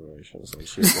Christmas decorations. And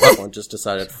she's the one just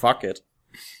decided, fuck it.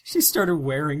 She started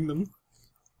wearing them.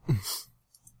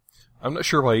 I'm not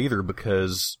sure why either,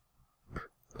 because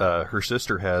her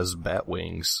sister has bat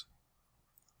wings.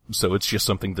 So it's just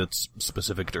something that's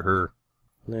specific to her.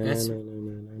 That's-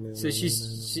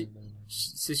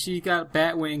 So she got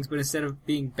bat wings, but instead of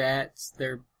being bats,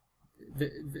 they're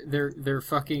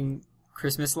fucking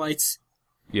Christmas lights.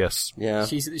 Yes. Yeah,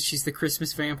 She's the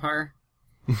Christmas vampire.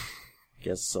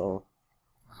 guess so.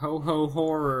 Ho ho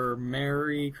horror,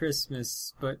 Merry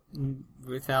Christmas, but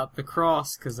without the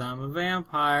cross, 'cause I'm a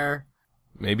vampire.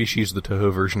 Maybe she's the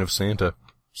Toho version of Santa.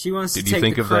 She wants Did to you take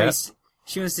think the of that? Christ.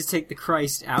 She wants to take the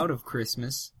Christ out of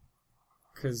Christmas,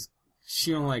 'cause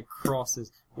she don't like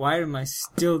crosses. Why am I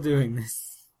still doing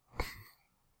this?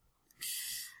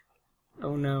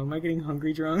 Oh no, am I getting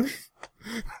hungry drunk?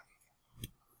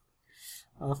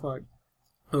 Oh fuck.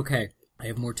 Okay, I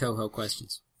have more Toho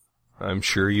questions. I'm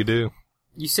sure you do.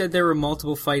 You said there were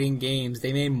multiple fighting games.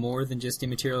 They made more than just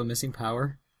Immaterial Missing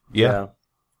Power? Yeah.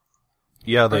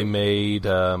 Yeah, they made,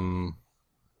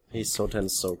 He's Soten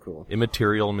Soku.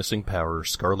 Immaterial Missing Power,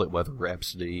 Scarlet Weather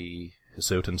Rhapsody,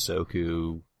 Hisoten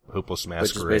Soku, Hopeless Which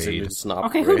is basically Masquerade, just an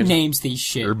Okay, upgrade. who names these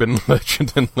shit? Urban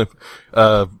Legend, and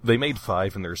they made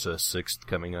 5 and there's a 6th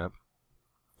coming up.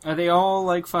 Are they all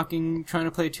like fucking trying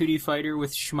to play a 2D fighter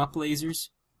with shmup lasers?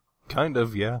 Kind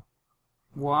of, yeah.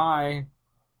 Why?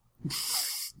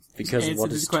 Because Answer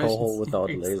what this is question, Toho without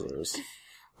please. lasers?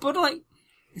 But like,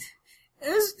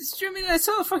 I mean, I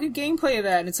saw the fucking gameplay of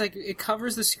that, and it's like it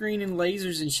covers the screen in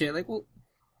lasers and shit. Like, well,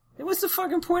 what's the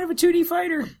fucking point of a 2D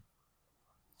fighter?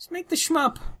 Just make the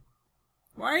shmup.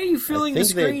 Why are you filling the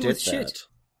screen with shit?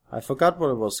 I forgot what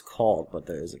it was called, but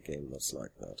there is a game that's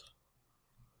like that.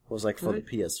 It was like for the What?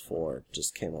 PS4. It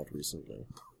just came out recently.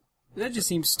 That just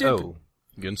seems stupid. Oh,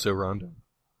 Genso Rondo.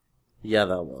 Yeah,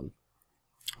 that one.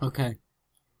 Okay,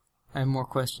 I have more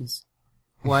questions.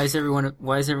 Why is everyone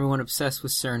obsessed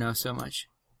with Cerno so much?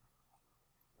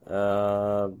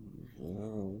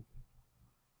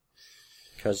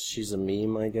 Because she's a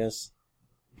meme, I guess.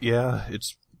 Yeah,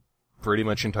 it's pretty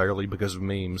much entirely because of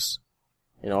memes.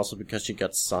 And also because she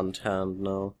got suntanned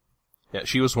now. Yeah,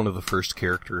 she was one of the first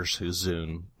characters who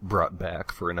Zune brought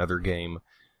back for another game,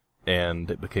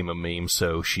 and it became a meme,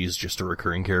 so she's just a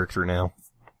recurring character now.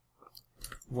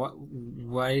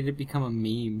 Why did it become a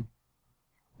meme?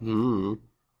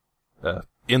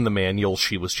 In the manual,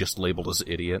 she was just labeled as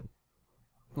idiot.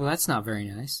 Well, that's not very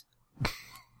nice.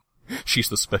 She's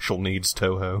the special needs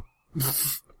Toho.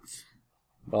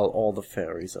 Well, all the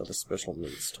fairies are the special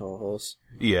needs Tohos.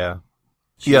 Yeah.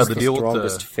 She's Yeah, the the deal with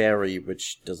strongest the fairy,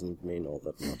 which doesn't mean all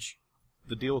that much.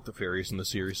 the deal with the fairies in the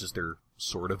series is they're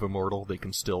sort of immortal. They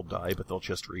can still die, but they'll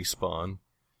just respawn.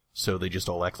 So they just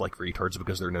all act like retards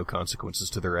because there are no consequences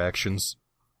to their actions.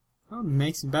 Well, it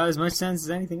makes about as much sense as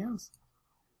anything else.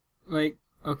 Like,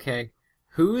 okay,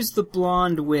 who's the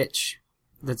blonde witch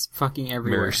that's fucking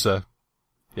everywhere? Marissa.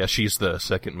 Yeah, she's the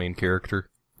second main character.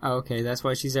 Oh, okay, that's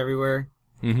why she's everywhere.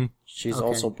 Mm-hmm. She's Okay.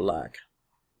 also black.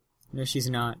 No, she's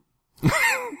not.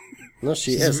 No,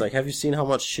 she is. Like, have you seen how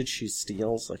much shit she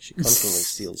steals? Like, she constantly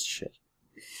steals shit.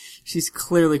 She's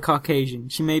clearly Caucasian.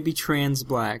 She may be trans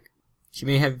black. She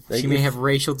may have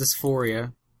racial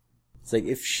dysphoria. It's like,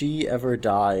 if she ever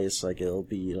dies, like, it'll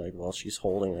be, like, while she's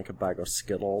holding, like, a bag of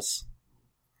Skittles.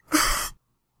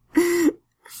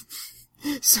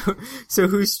 So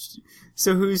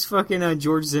who's fucking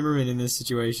George Zimmerman in this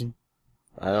situation?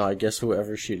 I don't know, I guess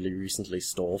whoever she recently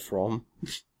stole from.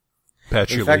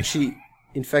 Patchouli.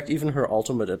 In fact, even her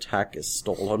ultimate attack is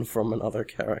stolen from another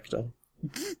character.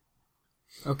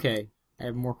 Okay, I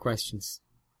have more questions.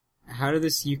 How did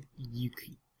this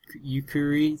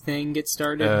Yukuri thing get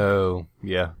started. Oh,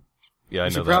 yeah. Yeah, I know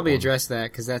We should that probably one. address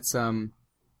that, because that's,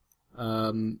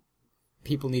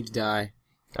 people need to die.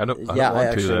 I don't want I to,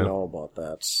 actually though. know about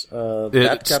that. It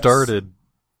that got started...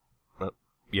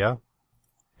 yeah?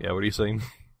 Yeah, what are you saying?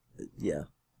 Yeah.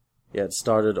 Yeah, it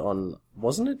started on...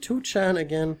 Wasn't it 2chan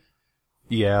again?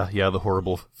 Yeah, the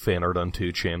horrible fan art on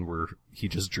 2chan where he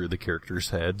just drew the characters'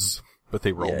 heads, but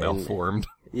they were all Yeah, malformed.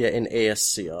 Yeah, in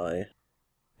ASCI.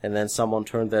 And then someone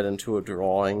turned that into a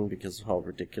drawing because of how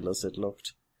ridiculous it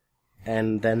looked.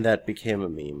 And then that became a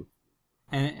meme.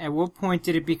 And at what point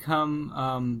did it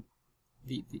become,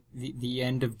 the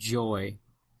end of joy?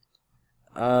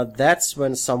 That's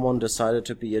when someone decided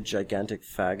to be a gigantic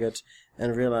faggot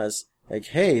and realized, like,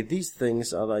 hey, these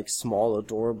things are like small,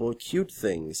 adorable, cute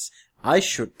things. I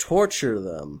should torture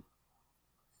them.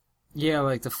 Yeah,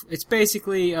 like it's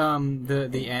basically,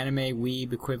 the anime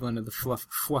weeb equivalent of the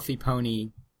fluffy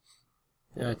pony,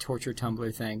 torture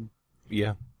Tumblr thing.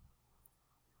 Yeah.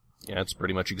 Yeah, that's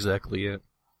pretty much exactly it.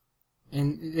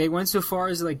 And they went so far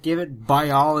as, like, give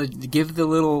the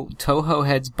little Toho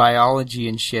heads biology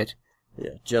and shit.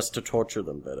 Yeah, just to torture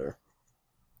them better.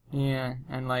 Yeah,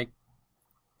 and, like,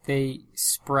 they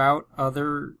sprout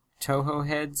other Toho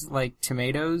heads like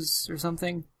tomatoes or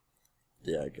something.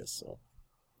 Yeah, I guess so.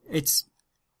 It's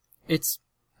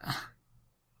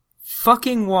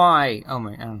fucking why? Oh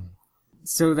my god.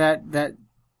 So is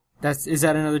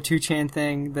that another 2chan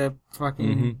thing? The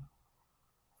fucking... Mm-hmm.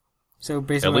 So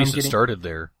basically At least it started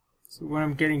there. So what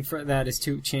I'm getting for that is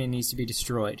 2chan needs to be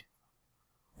destroyed.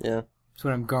 Yeah. That's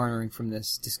what I'm garnering from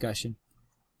this discussion.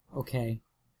 Okay.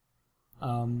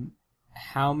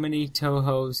 How many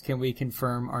Tohos can we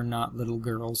confirm are not little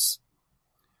girls?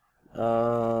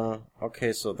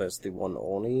 Okay, so there's the one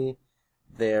only.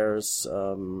 There's,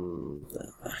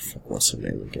 what's her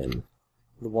name again?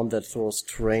 The one that throws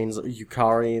trains,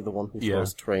 Yukari, the one who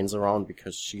throws trains around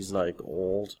because she's, like,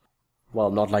 old.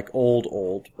 Well, not like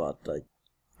old, but, like...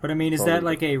 But, I mean, is that,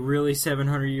 like, a really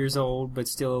 700 years old, but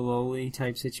still a lowly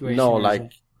type situation? No,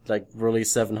 like really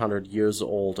 700 years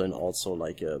old and also,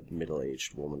 like, a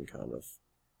middle-aged woman, kind of.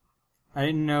 I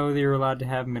didn't know they were allowed to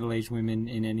have middle-aged women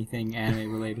in anything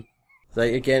anime-related.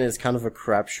 Like, again, it's kind of a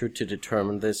crapshoot to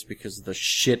determine this because of the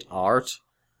shit art.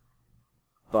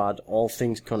 But all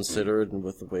things considered, and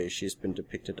with the way she's been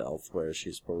depicted elsewhere,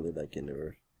 she's probably, like, in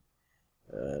her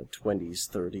 20s,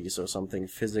 30s or something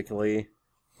physically,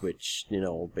 which, you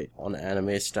know, on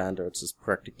anime standards is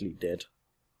practically dead.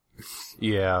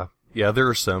 Yeah, there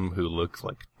are some who look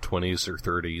like 20s or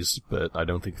 30s, but I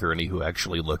don't think there are any who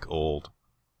actually look old.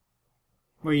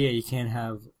 Well, yeah, you can't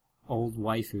have old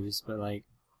waifus, but, like,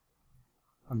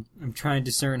 I'm trying to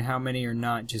discern how many are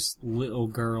not just little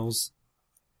girls.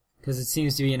 Because it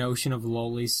seems to be an ocean of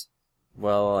lolies.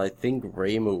 Well, I think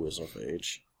Reimu is of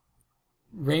age.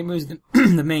 Reimu's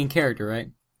the main character,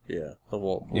 right? Yeah, the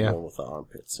one with the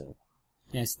armpits, yeah.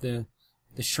 Yes, the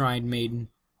Shrine Maiden.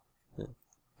 Yeah.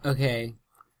 Okay.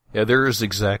 Yeah, there is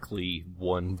exactly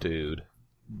one dude,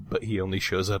 but he only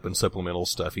shows up in supplemental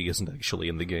stuff. He isn't actually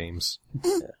in the games.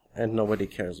 Yeah, and nobody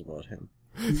cares about him.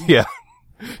 Yeah,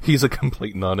 he's a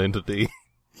complete non-entity.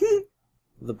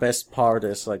 The best part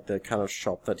is, like, the kind of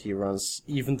shop that he runs,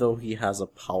 even though he has a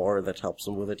power that helps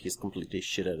him with it, he's completely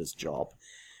shit at his job.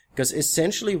 Because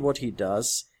essentially what he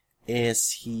does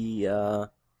is he,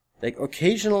 like,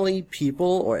 occasionally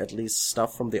people, or at least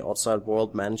stuff from the outside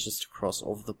world, manages to cross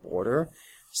over the border.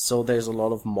 So there's a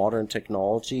lot of modern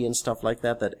technology and stuff like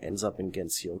that that ends up in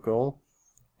Genshyoko.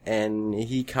 And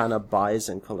he kind of buys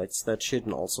and collects that shit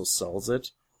and also sells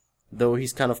it. Though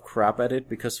he's kind of crap at it,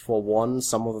 because for one,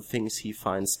 some of the things he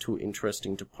finds too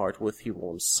interesting to part with he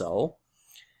won't sell.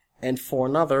 And for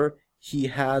another, he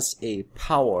has a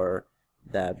power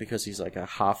that, because he's like a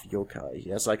half yokai, he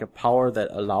has like a power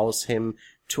that allows him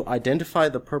to identify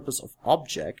the purpose of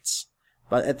objects,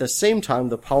 but at the same time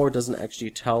the power doesn't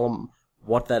actually tell him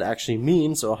what that actually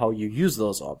means or how you use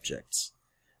those objects.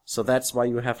 So that's why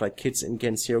you have like kids in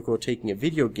Genshyoko taking a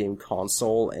video game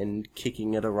console and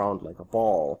kicking it around like a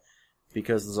ball.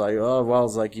 Because it's like, oh, well,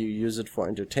 it's like you use it for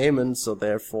entertainment, so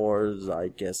therefore, I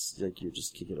guess, like, you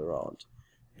just kick it around.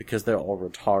 Because they're all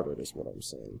retarded, is what I'm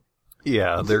saying.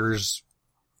 Yeah, there's,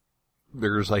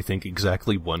 I think,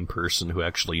 exactly one person who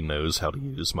actually knows how to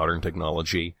use modern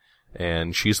technology,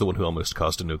 and she's the one who almost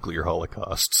caused a nuclear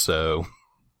holocaust, so...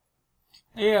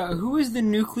 Yeah, who is the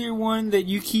nuclear one that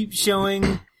you keep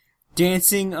showing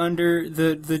dancing under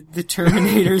the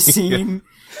Terminator scene?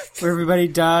 Where everybody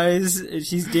dies, and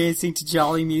she's dancing to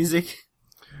jolly music.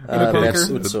 That's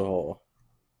Utsuho.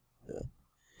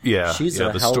 Yeah. She's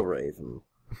a Hellraven.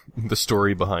 The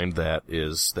story behind that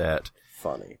is that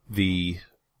funny. the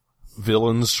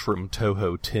villains from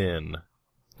Toho 10,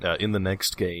 in the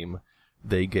next game,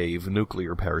 they gave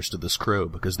nuclear powers to this crow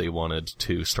because they wanted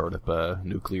to start up a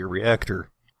nuclear reactor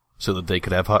so that they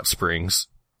could have hot springs.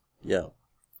 Yeah.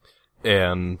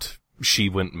 And she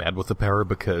went mad with the power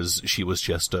because she was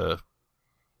just a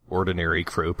ordinary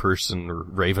crow person or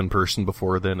raven person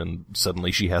before then, and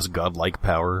suddenly she has godlike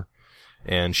power,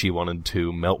 and she wanted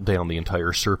to melt down the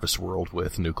entire surface world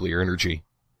with nuclear energy.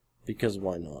 Because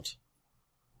why not?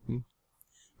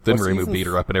 Then Reimu beat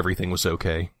her up and everything was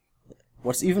okay.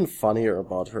 What's even funnier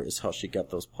about her is how she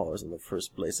got those powers in the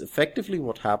first place. Effectively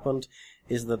what happened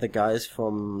is that the guys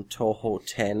from Toho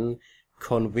 10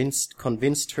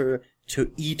 convinced her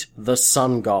to eat the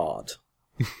sun god.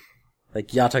 Like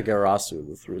Yatagarasu,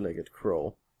 the three-legged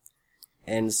crow.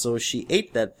 And so she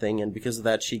ate that thing, and because of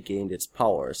that she gained its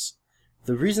powers.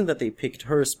 The reason that they picked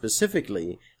her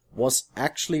specifically was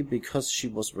actually because she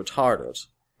was retarded.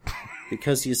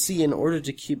 Because you see, in order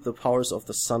to keep the powers of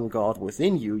the sun god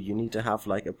within you, you need to have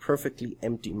like a perfectly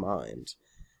empty mind.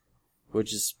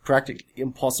 Which is practically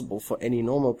impossible for any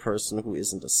normal person who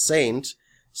isn't a saint.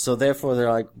 So therefore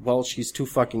they're like, well, she's too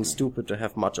fucking stupid to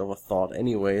have much of a thought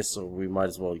anyway, so we might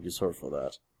as well use her for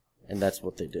that. And that's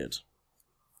what they did.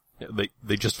 Yeah,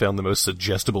 they just found the most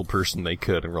suggestible person they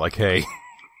could and were like, hey,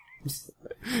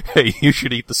 hey, you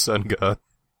should eat the sun god.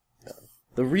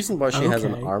 The reason why she has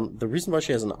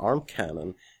an arm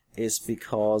cannon is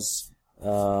because,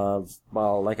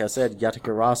 well, like I said,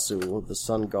 Yatagarasu, the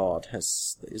sun god,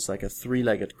 is like a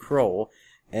three-legged crow,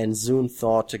 and Zune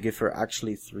thought to give her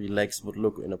actually 3 legs would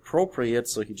look inappropriate,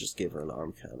 so he just gave her an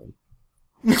arm cannon.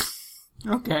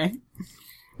 Okay.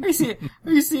 I see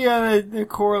the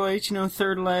correlation of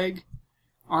third leg,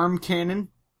 arm cannon.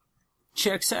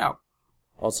 Checks out.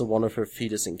 Also, one of her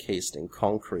feet is encased in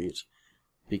concrete,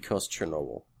 because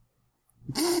Chernobyl.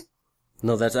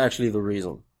 No, that's actually the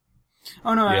reason.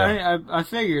 Oh no, Yeah. I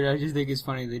figured, I just think it's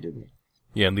funny they did that.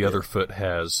 Yeah, and the other foot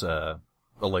has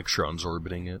electrons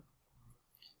orbiting it.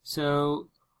 So,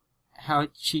 how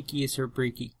cheeky is her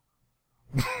breaky?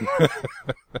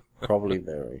 Probably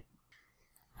very.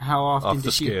 How often Off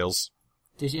the scales.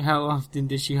 How often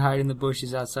does she hide in the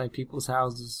bushes outside people's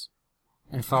houses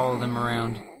and follow them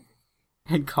around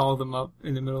and call them up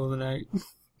in the middle of the night?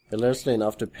 Hilariously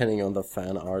enough, depending on the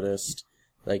fan artist,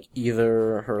 like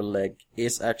either her leg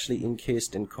is actually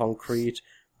encased in concrete,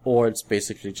 or it's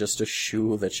basically just a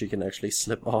shoe that she can actually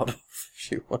slip out of if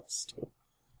she wants to.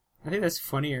 I think that's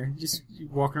funnier. Just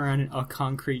walking around in a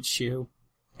concrete shoe.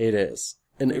 It is.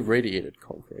 An irradiated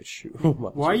concrete shoe.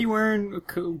 Why are you wearing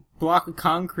a block of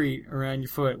concrete around your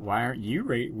foot? Why aren't you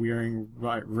wearing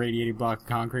a radiated block of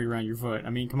concrete around your foot? I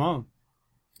mean, come on.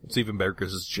 It's even better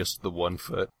because it's just the one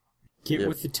foot. Get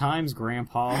with the times,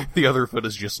 Grandpa. The other foot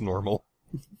is just normal.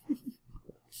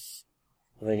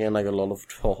 Again, like a lot of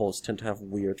Tohos tend to have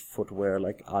weird footwear,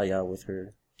 like Aya with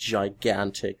her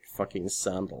gigantic fucking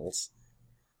sandals.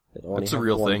 That only That's a have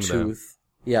real one thing, though. tooth.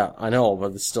 Yeah, I know,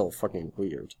 but it's still fucking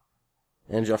weird.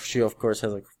 And she, of course,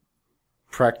 has a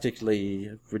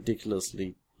practically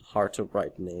ridiculously hard to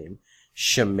write name,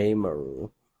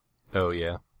 Shimemaru. Oh,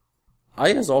 yeah.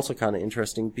 Aya is also kind of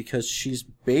interesting because she's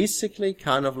basically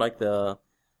kind of like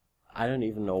I don't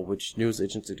even know which news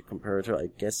agency to compare her to. I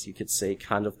guess you could say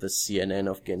kind of the CNN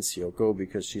of Gensioko,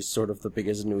 because she's sort of the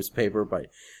biggest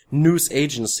news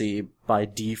agency by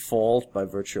default, by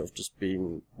virtue of just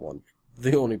being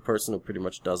the only person who pretty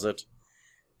much does it.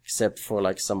 Except for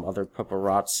like some other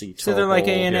paparazzi. So they're like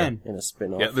ANN. In a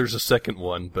spin-off. Yeah, there's a second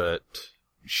one, but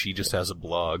she just has a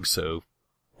blog, so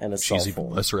and a she's cell even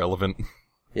phone. less relevant.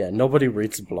 Yeah, nobody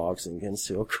reads blogs in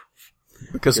Gensioko.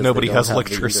 Because nobody they don't has have the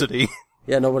electricity.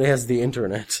 Yeah, nobody has the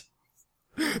internet.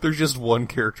 There's just one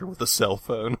character with a cell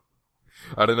phone.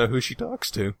 I don't know who she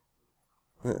talks to.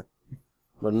 But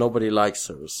nobody likes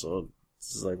her, so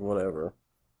it's like whatever.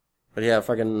 But yeah,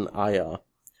 fucking Aya.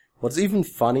 What's even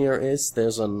funnier is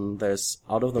there's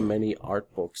out of the many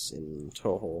art books in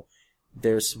Toho,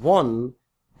 there's one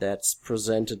that's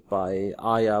presented by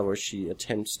Aya where she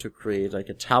attempts to create like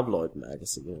a tabloid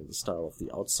magazine in the style of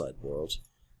the Outside World,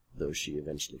 though she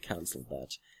eventually cancelled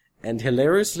that. And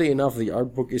hilariously enough, the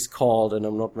art book is called, and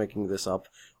I'm not making this up,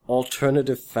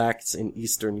 Alternative Facts in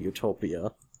Eastern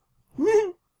Utopia.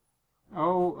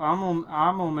 Oh, I'm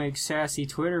gonna make sassy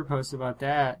Twitter posts about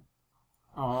that.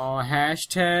 Oh,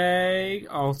 hashtag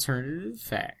alternative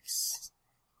facts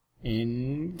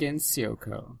in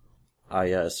Gensioko.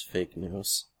 Aya is fake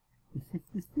news.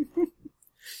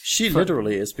 She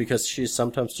literally is, because she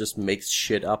sometimes just makes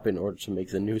shit up in order to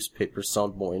make the newspaper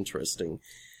sound more interesting.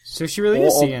 So she really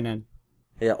is CNN.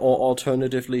 Yeah, or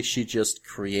alternatively, she just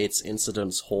creates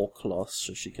incidents whole cloth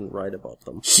so she can write about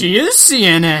them. She is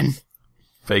CNN!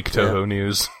 Fake Toho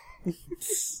News.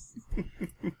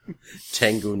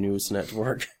 Tango News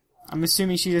Network. I'm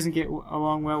assuming she doesn't get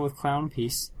along well with Clown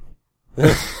Piece.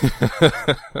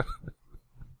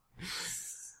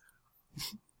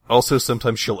 Also,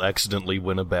 sometimes she'll accidentally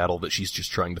win a battle that she's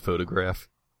just trying to photograph.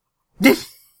 That's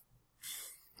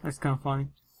kind of funny.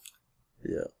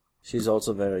 Yeah. She's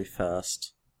also very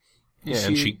fast. Yeah,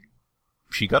 and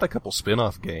she got a couple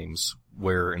spin-off games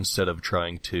where instead of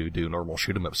trying to do normal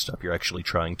shoot-'em-up stuff, you're actually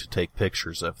trying to take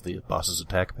pictures of the boss's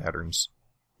attack patterns.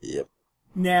 Yep.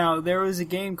 Now, there was a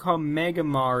game called Mega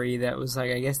Mari that was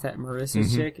like, I guess that Marissa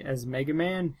Mm-hmm. chick as Mega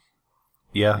Man.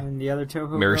 Yeah, And the other Toho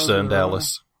girls Marissa and were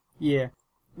Alice. Yeah.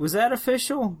 Was that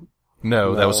official?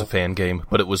 No, that No. was a fan game,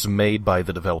 but it was made by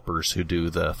the developers who do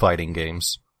the fighting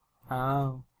games.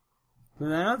 Oh.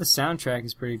 Well, I know the soundtrack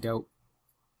is pretty dope.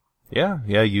 Yeah,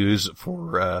 you use it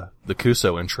for the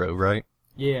Kuso intro, right?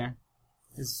 Yeah.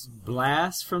 It's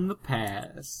Blast from the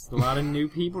Past. A lot of new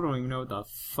people don't even know what the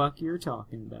fuck you're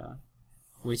talking about.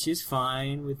 Which is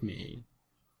fine with me.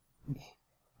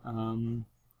 But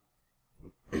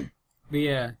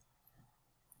yeah.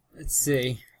 Let's see.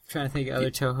 I'm trying to think of other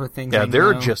Toho things. Yeah, I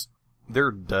there know.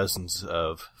 are dozens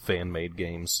of fan-made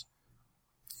games.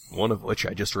 One of which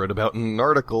I just wrote about in an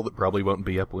article that probably won't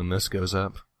be up when this goes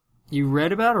up. You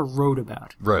read about or wrote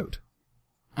about? Wrote.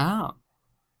 Oh.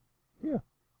 Yeah.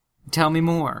 Tell me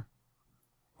more.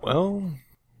 Well,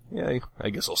 yeah, I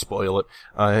guess I'll spoil it.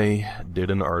 I did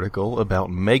an article about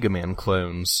Mega Man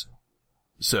clones.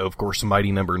 So, of course,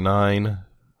 Mighty Number 9,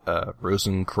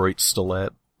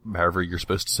 Rosenkreuz-Stilett, however you're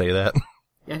supposed to say that.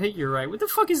 I think you're right. What the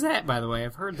fuck is that, by the way?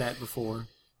 I've heard that before.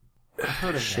 I've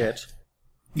heard of Shit.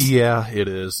 Yeah, it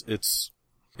is.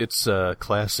 It's a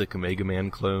classic Mega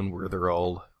Man clone where they're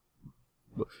all...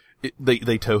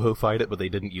 They Toho fight it, but they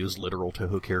didn't use literal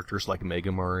Toho characters like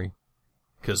Mega Mari.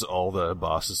 Because all the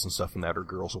bosses and stuff in that are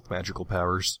girls with magical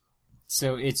powers. that.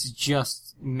 So it's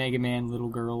just Mega Man little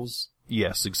girls.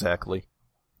 Yes, exactly.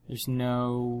 There's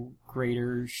no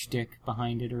greater shtick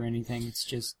behind it or anything. It's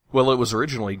just... Well, it was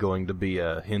originally going to be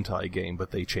a hentai game,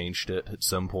 but they changed it at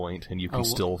some point, and you can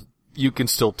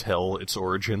still tell its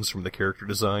origins from the character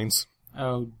designs.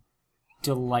 Oh,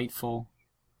 delightful.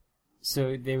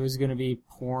 So there was going to be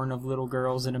porn of little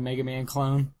girls in a Mega Man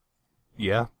clone?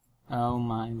 Yeah. Oh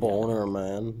my god. Boner,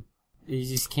 man. You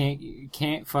just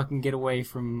can't fucking get away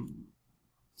from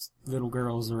little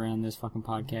girls around this fucking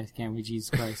podcast, can we? Jesus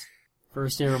Christ.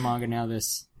 First era manga, now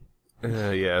this.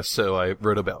 Yeah, so I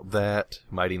wrote about that,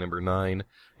 Mighty Number 9,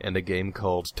 and a game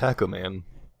called Taco Man,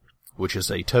 which is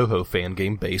a Toho fan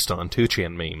game based on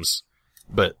 2chan memes,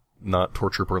 but not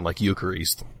torture porn like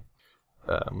Yukari's.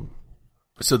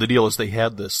 So the deal is they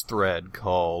had this thread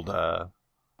called,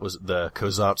 was it the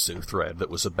Kozatsu thread that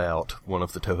was about one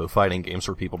of the Toho fighting games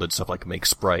where people did stuff like make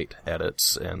sprite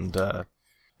edits and,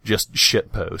 just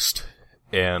shitpost.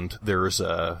 And there was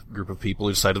a group of people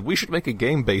who decided we should make a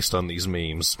game based on these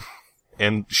memes.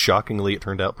 And shockingly, it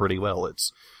turned out pretty well.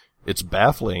 It's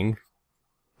baffling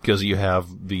because you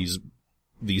have these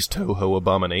Toho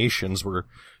abominations where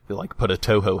they like put a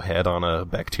Toho head on a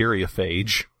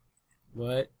bacteriophage.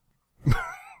 What?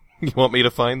 You want me to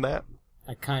find that?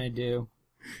 I kinda do.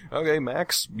 Okay,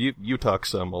 Max, you talk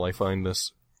some while I find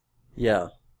this. Yeah.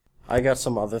 I got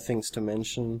some other things to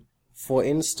mention. For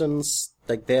instance,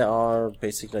 like there are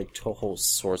basically like Toho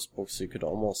source books, you could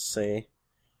almost say.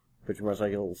 Pretty much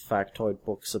like little factoid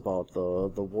books about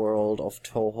the world of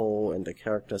Toho and the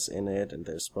characters in it and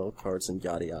their spell cards and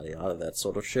yada yada yada, that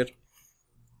sort of shit.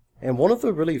 And one of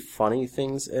the really funny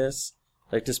things is,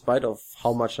 like despite of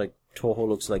how much like Toho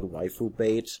looks like waifu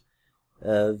bait,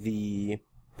 the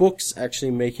books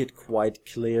actually make it quite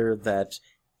clear that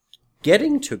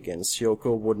getting to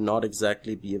Gensyoko would not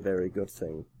exactly be a very good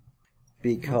thing.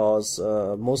 Because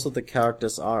most of the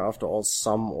characters are, after all,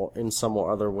 in some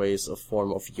or other ways, a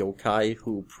form of yokai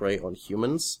who prey on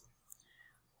humans.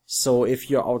 So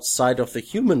if you're outside of the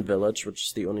human village, which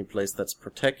is the only place that's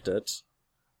protected,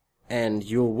 and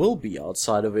you will be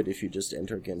outside of it if you just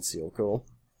enter Gensyoko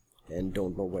and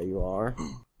don't know where you are,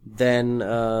 then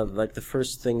like the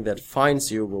first thing that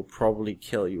finds you will probably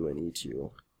kill you and eat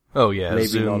you. Oh yeah,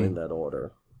 Maybe not in that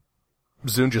order.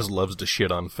 Zune just loves to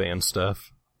shit on fan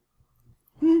stuff.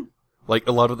 Like,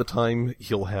 a lot of the time,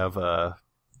 he'll have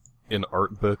an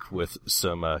art book with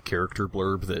some character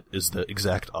blurb that is the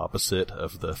exact opposite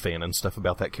of the fan and stuff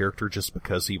about that character just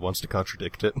because he wants to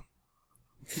contradict it.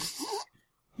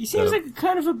 He seems like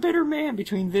kind of a bitter man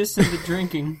between this and the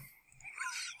drinking.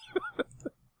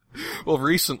 Well,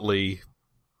 recently,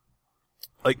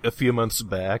 like, a few months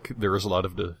back, there was a lot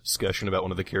of discussion about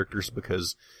one of the characters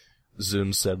because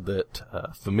Zun said that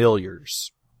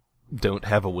familiars don't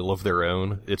have a will of their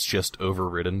own. It's just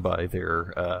overridden by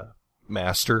their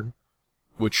master,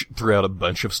 which threw out a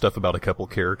bunch of stuff about a couple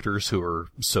characters who are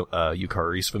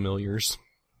Yukari's familiars.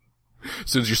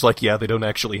 Zun's just like, yeah, they don't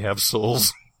actually have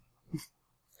souls.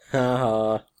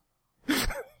 Haha.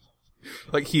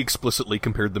 Like, he explicitly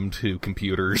compared them to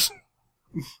computers.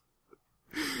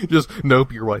 Just,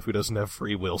 nope, your waifu doesn't have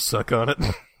free will, suck on it.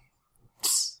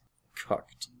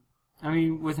 Cocked. I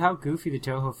mean, with how goofy the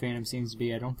Toho fandom seems to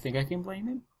be, I don't think I can blame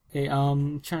it. Okay,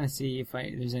 trying to see if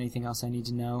there's anything else I need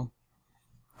to know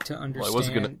to understand. Well,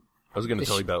 I was gonna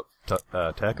tell you about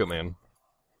Taco Man.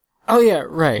 Oh yeah,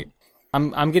 right.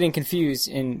 I'm getting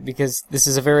confused because this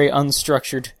is a very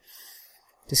unstructured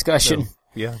discussion.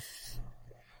 No,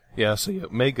 yeah. So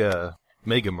Mega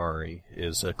Mari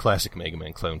is a classic Mega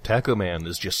Man clone. Taco Man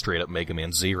is just straight up Mega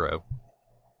Man Zero.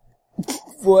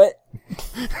 What?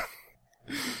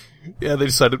 Yeah, they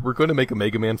decided we're going to make a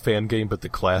Mega Man fan game, but the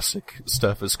classic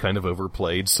stuff is kind of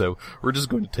overplayed, so we're just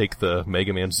going to take the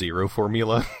Mega Man Zero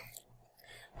formula.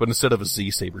 But instead of a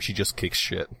Z-Saber, she just kicks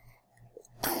shit.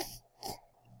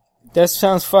 That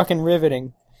sounds fucking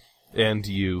riveting. And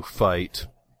you fight...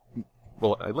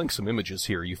 Well, I linked some images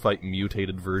here. You fight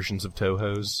mutated versions of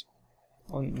Tohos.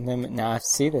 Well, now I have to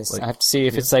see this. Like, I have to see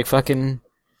if it's like fucking...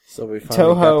 So we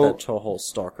finally Toho. got that Toho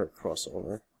Stalker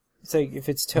crossover. It's like if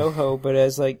it's Toho, but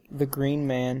as like the Green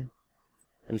Man.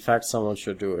 In fact, someone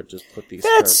should do it. Just put these.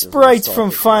 That's sprites from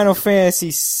Final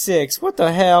Fantasy VI. What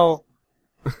the hell?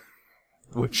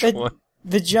 Which one?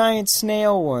 The giant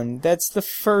snail one. That's the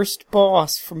first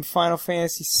boss from Final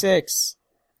Fantasy VI.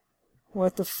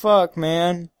 What the fuck,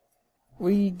 man? What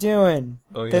are you doing?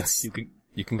 Oh yeah,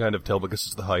 you can kind of tell because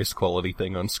it's the highest quality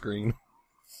thing on screen.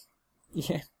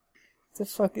 Yeah. The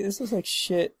fuck? This looks like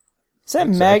shit. Is that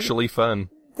It's actually fun.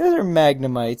 Those are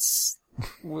Magnemites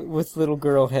with little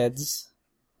girl heads.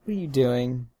 What are you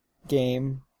doing,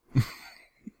 game?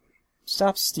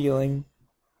 Stop stealing.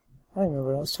 I don't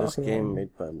remember what I was This talking game about.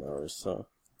 made by Mars, so.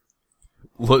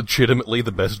 Legitimately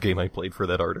the best game I played for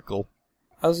that article.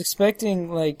 I was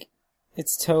expecting, like,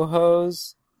 it's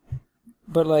Toho's,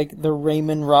 but, like, the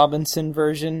Raymond Robinson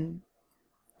version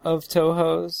of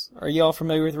Toho's. Are y'all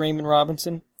familiar with Raymond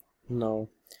Robinson? No.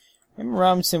 Raymond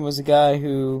Robinson was a guy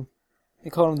who, they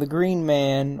called him the Green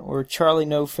Man, or Charlie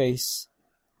No Face.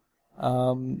 He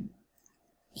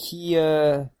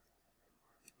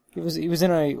was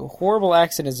in a horrible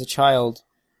accident as a child,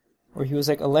 where he was,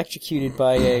 like, electrocuted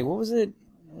by a, what was it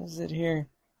here?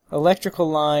 Electrical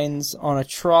lines on a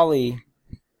trolley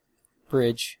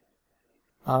bridge.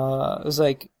 It was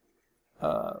like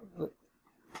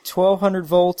 1200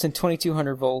 volts and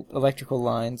 2200 volt electrical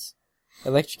lines.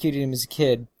 Electrocuted him as a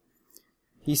kid.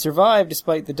 He survived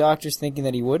despite the doctors thinking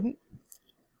that he wouldn't.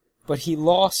 But he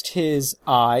lost his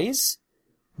eyes,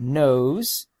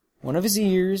 nose, one of his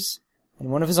ears, and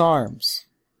one of his arms.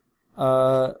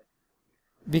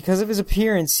 Because of his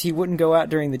appearance, he wouldn't go out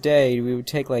during the day. We would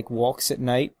take, like, walks at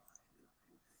night.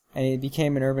 And he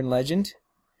became an urban legend.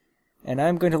 And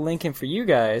I'm going to link him for you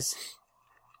guys.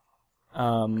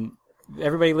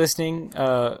 Everybody listening,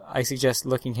 I suggest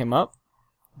looking him up.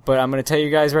 But I'm going to tell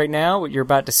you guys right now, what you're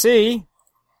about to see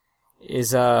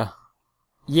is, it's,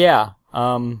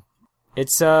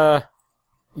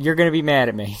 you're going to be mad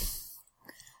at me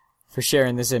for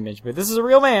sharing this image. But this is a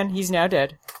real man. He's now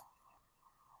dead.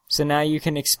 So now you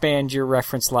can expand your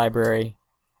reference library.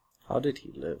 How did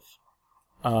he live?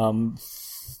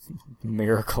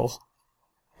 Miracle.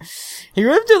 He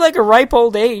lived to like a ripe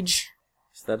old age.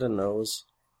 Is that a nose?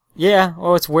 Yeah,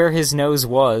 well, it's where his nose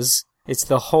was. It's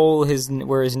the hole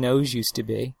where his nose used to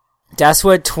be. That's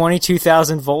what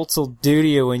 22,000 volts will do to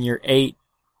you when you're 8.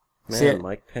 Man,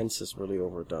 Mike Pence has really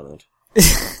overdone it.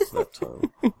 That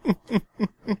time.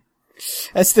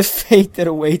 That's the fate that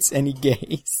awaits any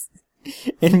gays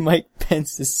in Mike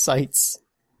Pence's sights.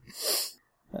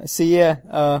 So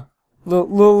yeah,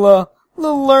 little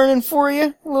learning for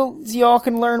you. Y'all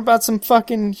can learn about some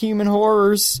fucking human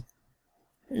horrors.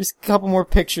 There's a couple more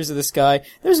pictures of this guy.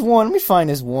 There's one. Let me find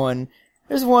this one.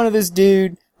 There's one of this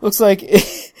dude. Looks like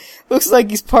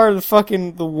he's part of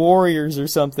the Warriors or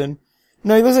something.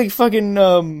 No, he looks like fucking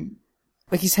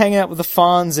like he's hanging out with the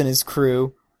Fonz and his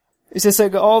crew. It's just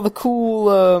like all the cool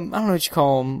I don't know what you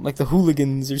call them, like the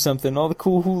hooligans or something. All the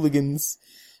cool hooligans,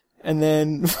 and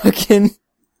then fucking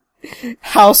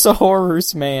House of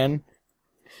Horrors, man.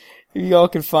 Y'all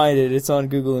can find it. It's on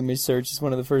Google image search. It's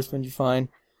one of the first ones you find.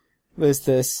 What's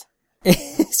this?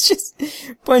 It's just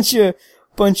bunch of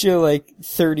like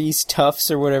 30s toughs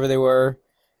or whatever they were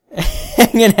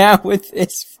hanging out with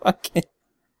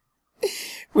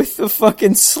with the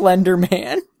fucking Slender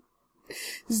Man.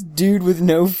 This dude with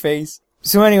no face.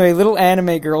 So anyway, little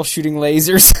anime girl shooting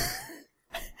lasers.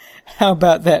 How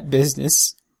about that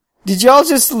business? Did y'all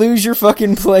just lose your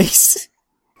fucking place?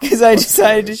 Because I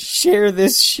decided to share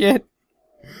this shit.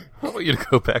 I want you to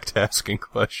go back to asking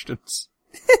questions.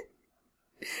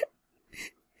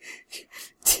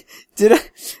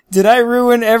 Did I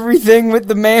ruin everything with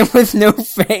the man with no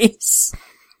face?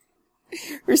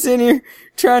 We're sitting here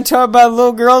trying to talk about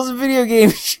little girls and video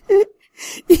games.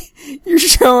 You're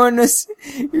showing us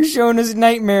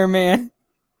Nightmare Man.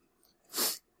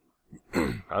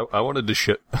 I wanted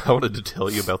to tell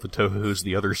you about the Touhou's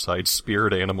The Other Side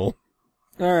spirit animal.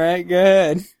 Alright, go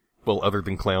ahead. Well, other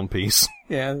than Clown Piece.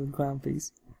 Yeah, the clown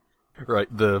piece. Right,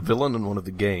 the villain in one of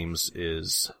the games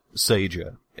is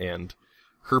Seija, and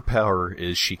her power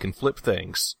is she can flip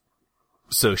things.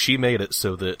 So she made it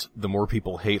so that the more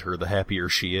people hate her, the happier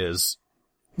she is.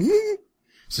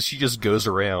 So she just goes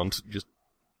around just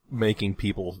making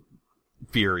people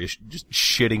furious, just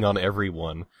shitting on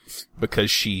everyone,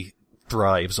 because she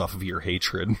thrives off of your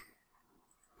hatred.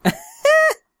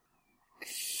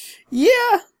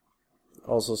 Yeah!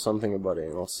 Also something about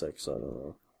anal sex, I don't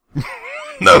know.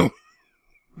 No!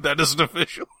 That isn't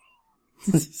official.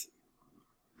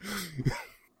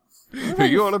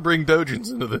 If you want to bring Dojins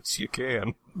into this, you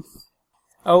can.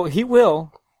 Oh, he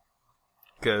will.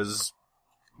 Because,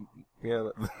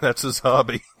 yeah, that's his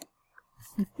hobby.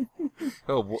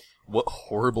 Oh, what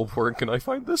horrible porn can I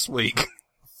find this week?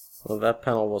 Well, that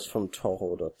panel was from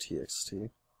Toho.txt,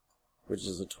 which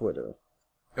is a Twitter.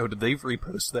 Oh, did they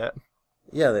repost that?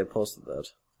 Yeah, they posted that.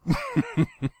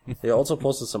 They also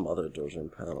posted some other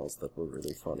Dojin panels that were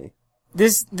really funny.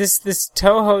 This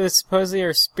Toho that's supposedly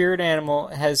our spirit animal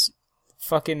has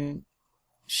fucking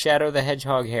Shadow the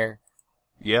Hedgehog hair.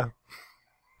 Yeah.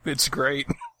 It's great.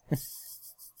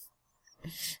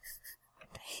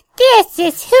 This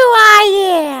is who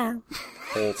I am.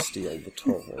 Hold Steel the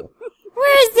Toho.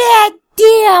 Where's that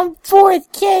damn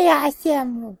fourth Chaos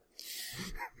Emerald?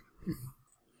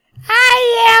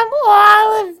 I am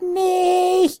all of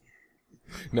me.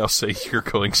 Now say you're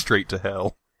going straight to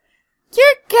hell.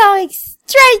 You're going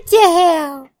straight to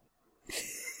hell.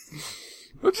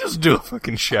 We'll just do a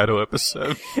fucking Shadow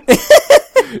episode.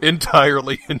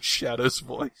 Entirely in Shadow's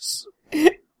voice.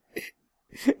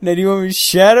 Now, do you want me to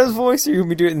Shadow's voice, or you want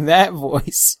me to do it in that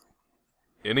voice?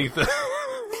 Anything.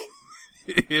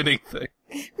 Anything.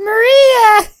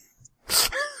 Maria!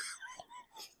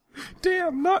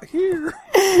 Damn, not here.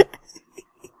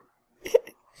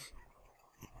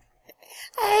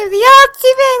 I'm the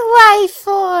ultimate life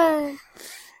form.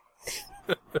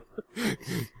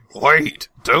 Wait,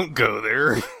 don't go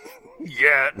there.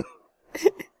 Yet.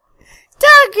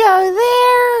 Don't go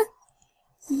there.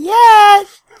 Yet.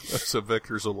 So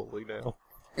Vector's a lily now.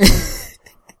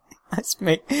 Let's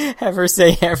have her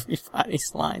say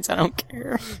everybody's lines. I don't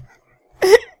care.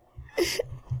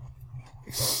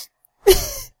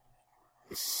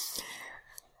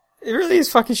 It really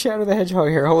is fucking Shadow the Hedgehog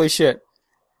here. Holy shit.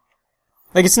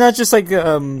 Like, it's not just like,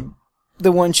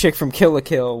 the one chick from Kill la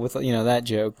Kill with, that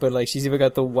joke, but like, she's even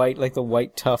got the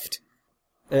white tuft.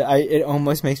 It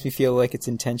almost makes me feel like it's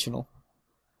intentional.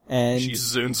 And she's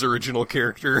Zune's original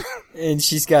character. And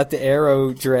she's got the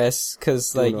arrow dress,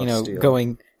 cause like,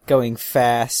 going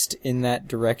fast in that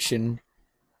direction.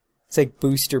 It's like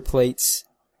booster plates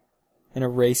in a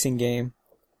racing game.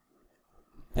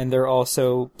 And they're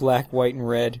also black, white, and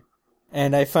red.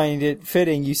 And I find it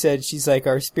fitting, you said she's like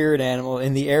our spirit animal.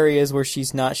 In the areas where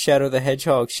she's not Shadow the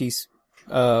Hedgehog, she's,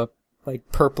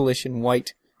 like purplish and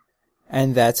white.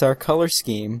 And that's our color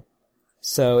scheme.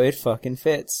 So it fucking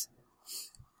fits.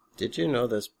 Did you know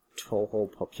there's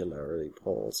Toho popularity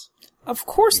polls? Of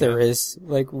course there is.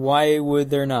 Like, why would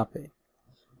there not be?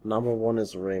 Number 1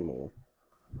 is Reimu,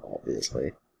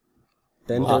 obviously.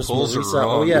 Then Well, there's polls are Marisa. wrong.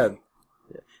 Oh yeah.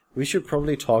 We should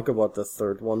probably talk about the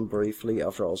third one briefly.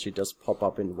 After all, she does pop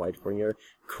up in Whitebringer.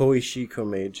 Koishi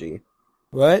Komeiji.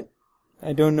 What?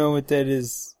 I don't know what that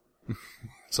is.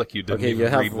 It's like you didn't Okay, you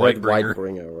even have read read Whitebringer.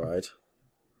 Whitebringer, right?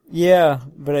 Yeah,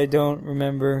 but I don't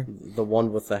remember. The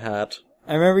one with the hat.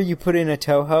 I remember you put in a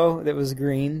Toho that was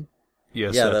green.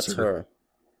 Yes, Yeah, that's her.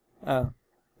 Oh.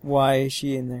 Why is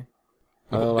she in there?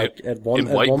 Like at one in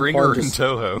at one Whitebringer point or in just-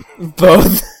 Toho?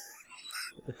 Both.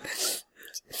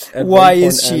 At Why one point,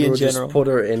 is she in Andrew general? Just put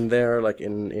her in there, like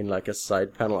in like a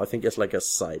side panel. I think it's like a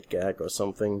side gag or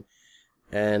something.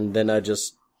 And then I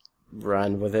just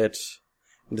ran with it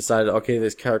and decided, okay,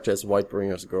 this character is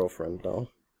Whitebringer's girlfriend now.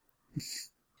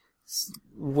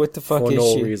 What the fuck For is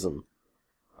no she? reason.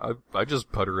 I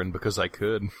just put her in because I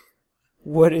could.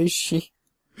 What is she?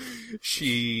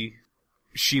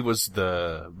 She was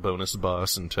the bonus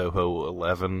boss in Touhou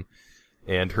 11,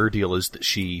 and her deal is that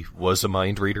she was a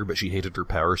mind reader, but she hated her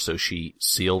power, so she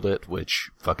sealed it,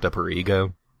 which fucked up her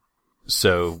ego.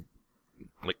 So,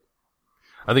 like,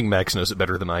 I think Max knows it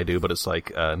better than I do, but it's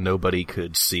like, nobody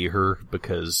could see her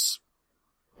because,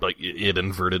 like, it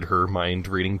inverted her mind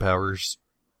reading powers.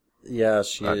 Yeah,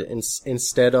 she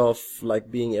instead of like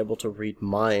being able to read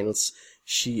minds,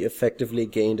 she effectively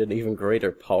gained an even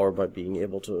greater power by being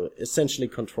able to essentially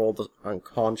control the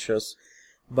unconscious,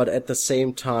 but at the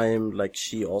same time, like,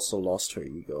 she also lost her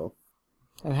ego.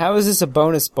 And how is this a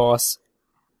bonus boss?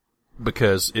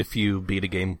 Because if you beat a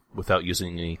game without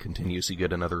using any continues, you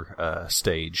get another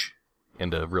stage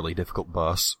and a really difficult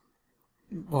boss.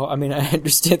 Well, I mean, I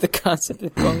understand the concept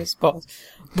of bonus boss,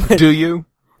 but Do you?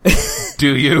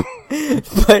 Do you?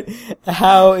 but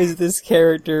how is this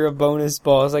character a bonus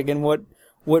boss? Like, and what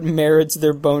merits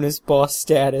their bonus boss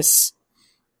status?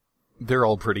 They're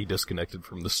all pretty disconnected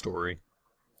from the story.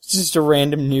 It's just a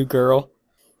random new girl.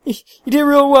 You did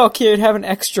real well, kid. Have an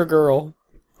extra girl.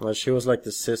 Well, she was like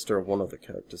the sister of one of the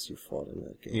characters you fought in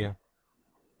that game. Yeah.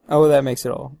 Oh, that makes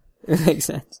it all. It makes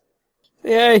sense.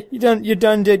 Yeah, you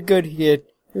done did good, kid.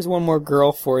 Here's one more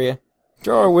girl for you.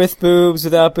 Draw her with boobs,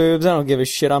 without boobs, I don't give a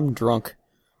shit, I'm drunk.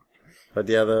 But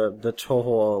yeah, the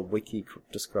Touhou wiki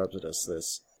describes it as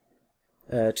this.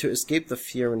 To escape the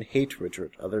fear and hatred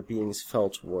other beings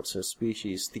felt towards her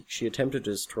species, she attempted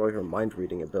to destroy her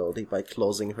mind-reading ability by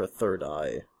closing her third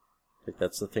eye. Like,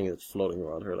 that's the thing that's floating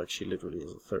around her, like she literally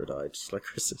has a third eye, just like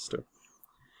her sister.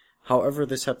 However,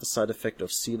 this had the side effect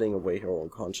of sealing away her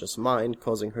unconscious mind,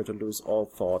 causing her to lose all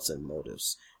thoughts and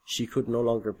motives. She could no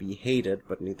longer be hated,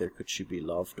 but neither could she be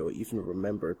loved or even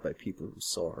remembered by people who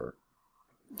saw her.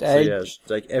 So yeah,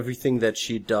 like, everything that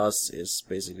she does is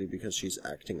basically because she's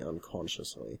acting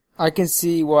unconsciously. I can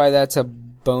see why that's a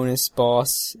bonus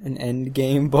boss, an end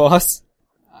game boss.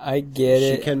 I get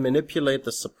it. She can manipulate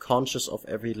the subconscious of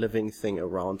every living thing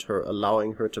around her,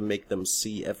 allowing her to make them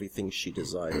see everything she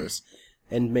desires,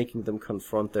 and making them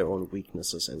confront their own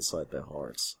weaknesses inside their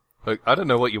hearts. Like, I don't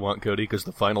know what you want, Cody, because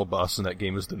the final boss in that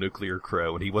game is the Nuclear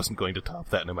Crow, and he wasn't going to top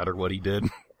that no matter what he did.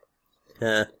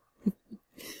 Heh.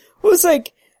 Well, it's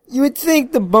like, you would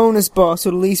think the bonus boss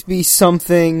would at least be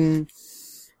something,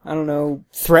 I don't know,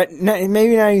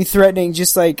 maybe not even threatening,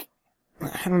 just like,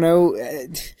 I don't know,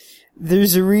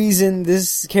 there's a reason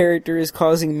this character is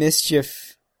causing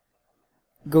mischief.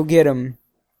 Go get him.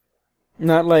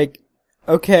 Not like,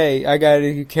 okay, I got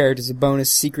a new character as a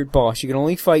bonus secret boss. You can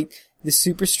only fight the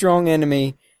super strong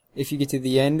enemy if you get to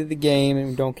the end of the game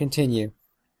and don't continue.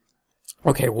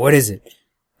 Okay, what is it?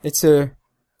 It's a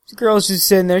girl's just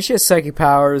sitting there. She has psychic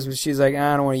powers, but she's like,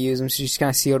 I don't want to use them, so she just kind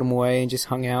of sealed them away and just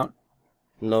hung out.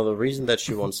 No, the reason that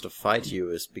she wants to fight you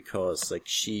is because, like,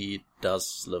 she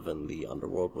does live in the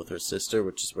underworld with her sister,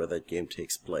 which is where that game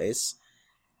takes place.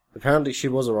 Apparently she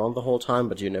was around the whole time,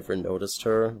 but you never noticed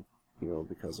her, you know,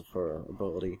 because of her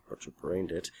ability, but your brain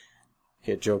did.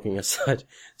 Okay, joking aside.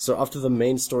 So after the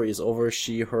main story is over,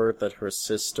 she heard that her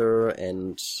sister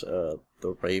and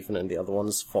the Raven and the other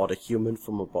ones fought a human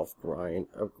from above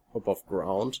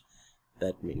ground.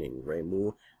 That meaning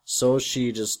Reimu. So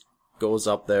she just goes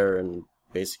up there and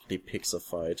basically picks a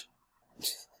fight.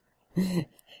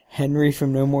 Henry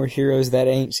from No More Heroes That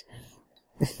Ain't.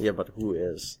 Yeah, but who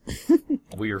is?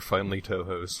 We are finally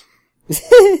Touhou's.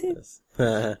 Yes.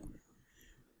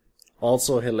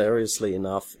 Also, hilariously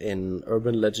enough, in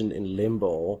Urban Legend in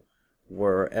Limbo,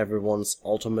 where everyone's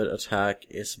ultimate attack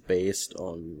is based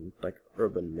on, like,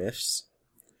 urban myths,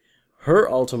 her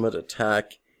ultimate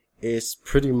attack is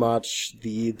pretty much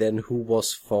the "then who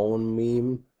was phone"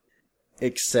 meme,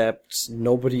 except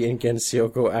nobody in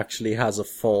Gensioko actually has a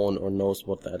phone or knows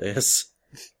what that is.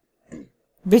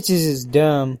 Bitches is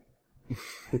dumb.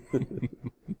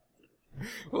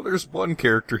 Well, there's one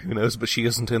character who knows, but she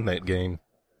isn't in that game.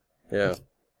 Yeah.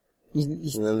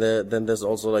 And then there's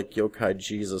also, like, Yokai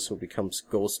Jesus, who becomes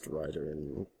Ghost Rider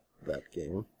in that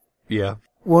game. Yeah.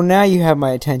 Well, now you have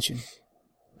my attention.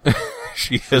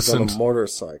 She's on a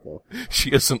motorcycle.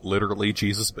 She isn't literally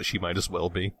Jesus, but she might as well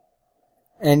be.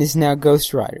 And is now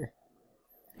Ghost Rider.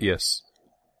 Yes.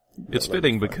 It's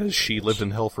fitting because she lived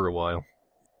in hell for a while.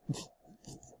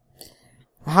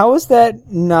 How is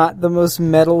that not the most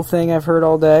metal thing I've heard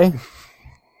all day?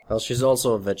 Well, she's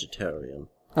also a vegetarian.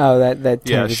 Oh, that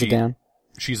turns it down.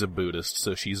 She's a Buddhist,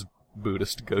 so she's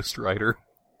Buddhist Ghost Rider.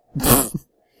 I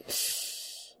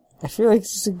feel like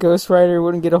just a Ghost Rider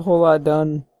wouldn't get a whole lot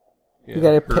done.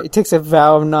 Yeah, it takes a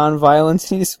vow of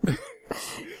non-violence.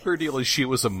 Her deal is she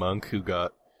was a monk who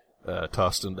got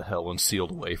tossed into hell and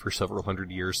sealed away for several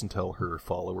hundred years until her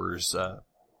followers,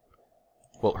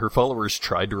 her followers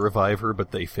tried to revive her,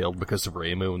 but they failed because of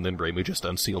Reimu, and then Reimu just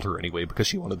unsealed her anyway because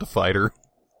she wanted to fight her.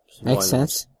 Makes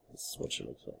sense. That's what she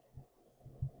looks like.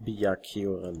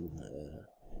 Byakuren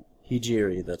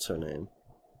Hijiri, that's her name.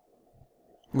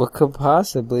 What could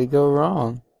possibly go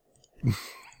wrong?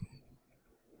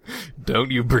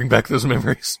 Don't you bring back those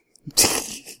memories.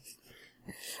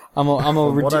 I'm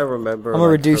What I remember, I'm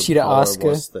gonna reduce her you to power Asuka.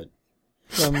 was that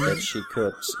she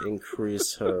could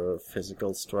increase her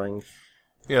physical strength.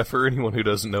 Yeah, for anyone who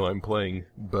doesn't know, I'm playing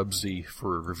Bubsy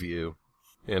for a review.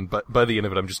 And by the end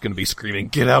of it, I'm just going to be screaming,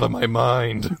 "Get out of my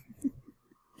mind!"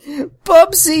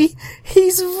 Bubsy,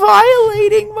 he's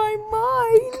violating my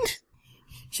mind.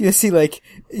 You see, like,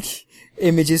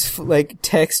 images, like,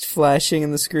 text flashing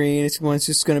on the screen. One's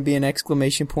just going to be an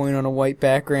exclamation point on a white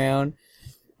background.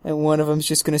 And one of them's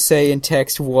just going to say in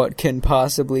text, "What can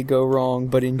possibly go wrong,"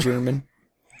 but in German.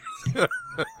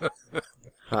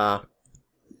 Ha.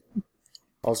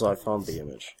 Also, I found the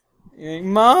image.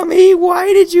 Mommy,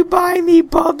 why did you buy me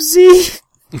Bubsy?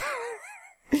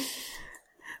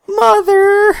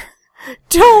 Mother,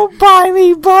 don't buy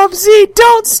me Bubsy.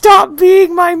 Don't stop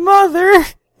being my mother.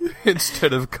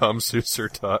 Instead of Kamsu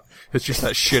Surtat, it's just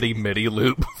that shitty MIDI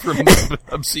loop from the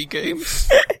Bubsy games.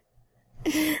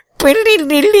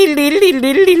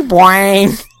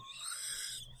 Boing.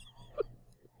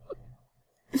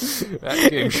 That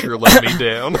game sure let me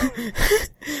down.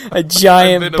 A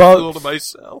giant I've been a fool to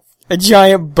myself. A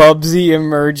giant Bubsy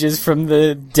emerges from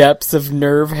the depths of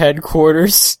Nerve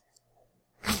headquarters.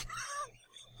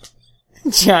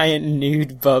 Giant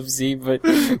nude Bubsy, but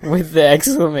with the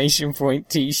exclamation point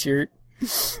t-shirt.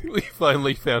 We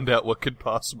finally found out what could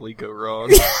possibly go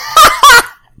wrong.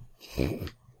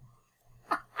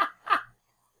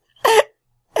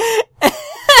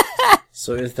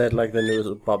 So is that like the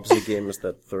new Bubsy game? Is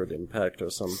that Third Impact or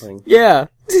something? Yeah.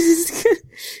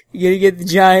 You're gonna get the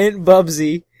giant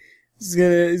Bubsy. He's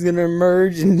gonna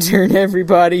emerge and turn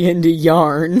everybody into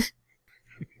yarn.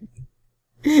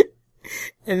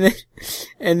 And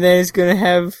then it's gonna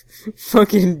have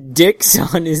fucking dicks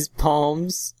on his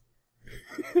palms.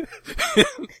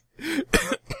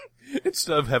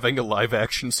 Instead of having a live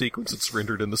action sequence, it's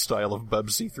rendered in the style of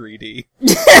Bubsy 3D.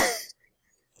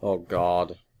 Oh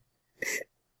god.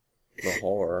 The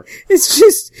horror. It's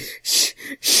just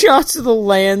shots of the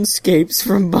landscapes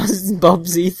from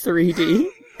Bubsy 3D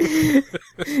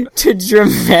to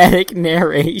dramatic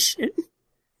narration.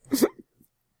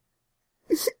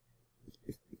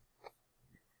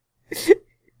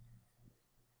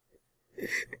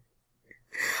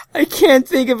 I can't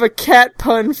think of a cat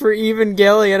pun for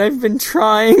Evangelion. I've been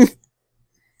trying.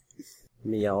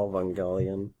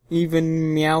 Meowvangelion.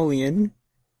 Even Meowlian.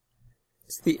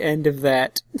 It's the end of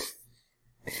that.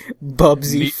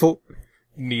 Bubsy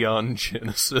Neon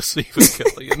Genesis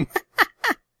Evangelion.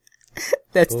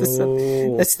 That's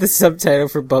the subtitle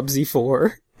for Bubsy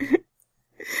 4.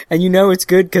 And you know it's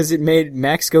good because it made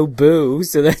Max go boo,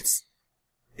 so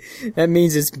that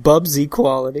means it's Bubsy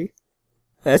quality.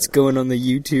 That's going on the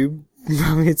YouTube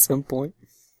probably at some point.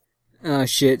 Oh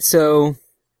shit, so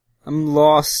I'm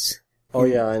lost. Oh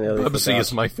yeah, I know. Bubsy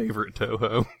is my favorite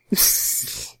Toho.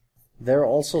 There are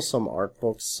also some art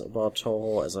books about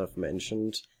Toho, as I've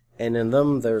mentioned. And in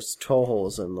them, there's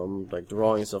Tohos in them, like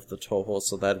drawings of the Toho,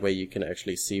 so that way you can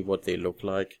actually see what they look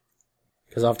like.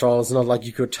 Because after all, it's not like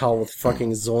you could tell with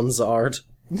fucking Zon's art.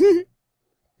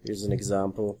 Here's an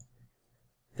example.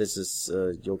 This is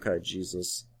Yokai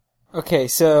Jesus. Okay,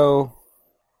 so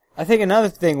I think another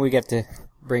thing we get to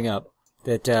bring up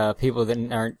that people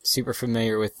that aren't super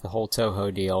familiar with the whole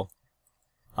Toho deal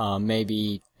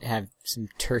maybe have some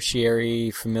tertiary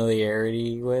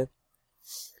familiarity with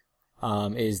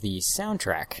is the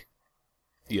soundtrack.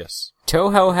 Yes.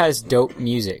 Toho has dope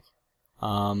music.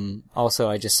 Also,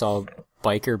 I just saw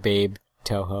Biker Babe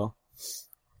Toho.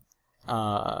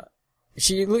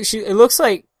 It looks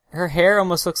like her hair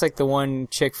almost looks like the one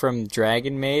chick from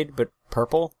Dragon Maid, but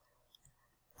purple.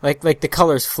 Like the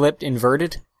colors flipped,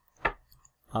 inverted.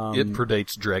 It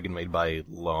predates Dragon Maid by a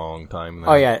long time now.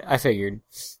 Oh yeah, I figured.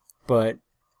 But,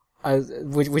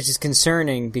 which is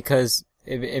concerning because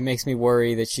it makes me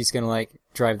worry that she's gonna like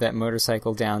drive that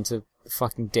motorcycle down to the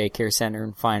fucking daycare center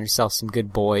and find herself some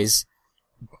good boys.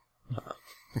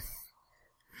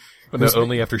 But no,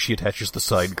 only after she attaches the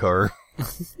sidecar.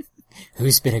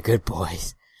 Who's been a good boy?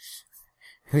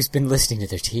 Who's been listening to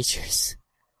their teachers?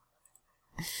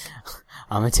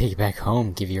 I'm gonna take you back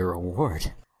home, give you a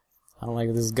reward. I don't like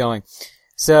where this is going.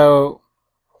 So,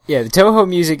 yeah, the Toho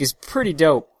music is pretty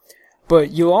dope.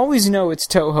 But you always know it's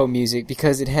Toho music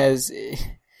because it has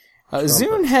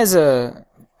Zune has a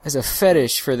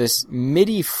fetish for this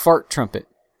MIDI fart trumpet.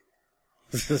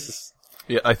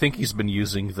 Yeah, I think he's been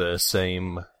using the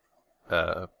same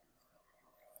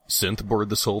synth board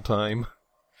this whole time.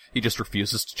 He just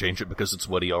refuses to change it because it's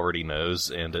what he already knows,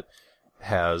 and it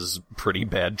has pretty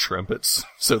bad trumpets,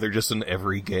 so they're just in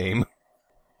every game.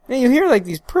 And you hear like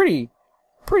these pretty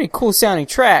cool sounding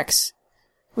tracks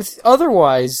with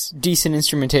otherwise decent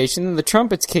instrumentation. Then the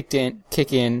trumpets kick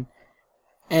in,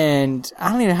 and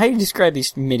I don't even know how you describe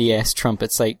these MIDI ass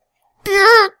trumpets. Like,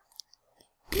 like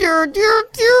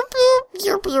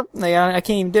I can't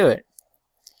even do it.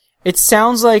 It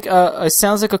sounds like a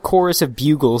chorus of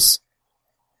bugles.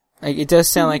 Like it does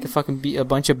sound like a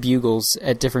bunch of bugles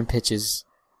at different pitches.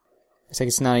 It's like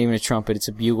it's not even a trumpet; it's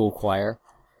a bugle choir,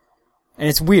 and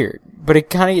it's weird. But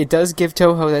it does give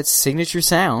Toho that signature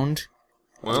sound.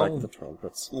 I like the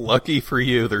trumpets. Lucky for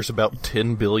you, there's about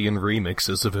 10 billion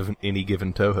remixes of any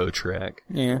given Toho track.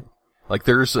 Yeah. Like,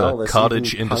 there's a there's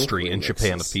cottage even industry punk in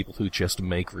Japan of remixes. people who just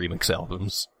make remix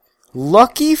albums.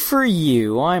 Lucky for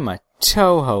you, I'm a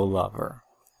Toho lover.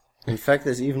 In fact,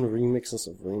 there's even remixes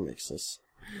of remixes.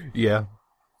 Yeah.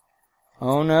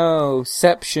 Oh no,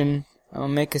 Seption. I'll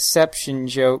make a Seption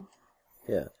joke.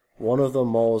 Yeah. One of the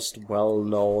most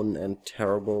well-known and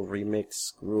terrible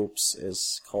remix groups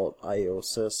is called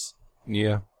Iosis.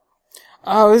 Yeah.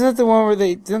 Oh, isn't that the one where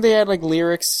didn't they add like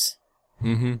lyrics?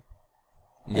 Mm-hmm.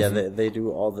 Yeah, they do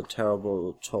all the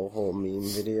terrible Toho meme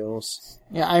videos.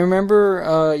 Yeah, I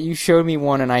remember you showed me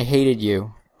one and I hated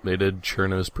you. They did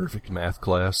Cherno's Perfect Math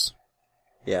Class.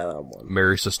 Yeah, that one.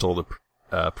 Marissa stole the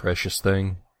Precious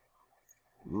Thing.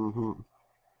 Mm-hmm.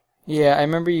 Yeah, I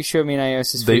remember you showed me an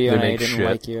Iosis They video and I make didn't shit.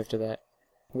 like you after that.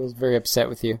 I was very upset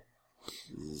with you.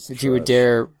 It's That you would trash.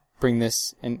 dare bring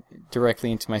this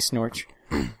directly into my snorch.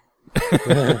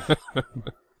 Here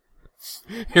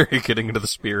you're getting into the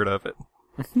spirit of it.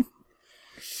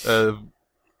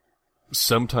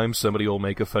 Sometimes somebody will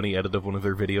make a funny edit of one of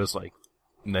their videos, like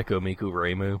Neko Miku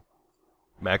Reimu.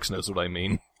 Max knows what I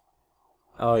mean.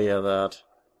 Oh yeah, that.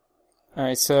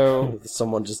 Alright, so...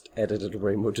 Someone just edited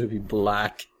Rainbow to be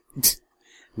black.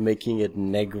 Making it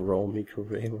Negro Miku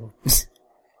Rainbow.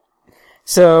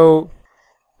 So,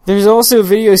 there's also a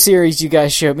video series you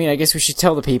guys showed me, and I guess we should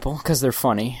tell the people, because they're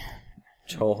funny.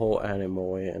 Toho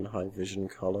Anime in high vision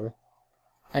color.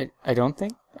 I don't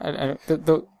think...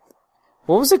 what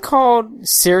was it called?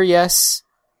 Sir Yes?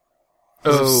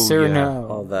 Sir yeah. No?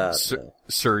 Oh, that.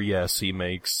 Sir, yes, he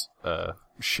makes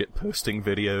shit-posting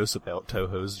videos about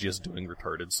Toho's just doing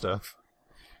retarded stuff.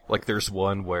 Like, there's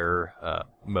one where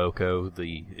Moko,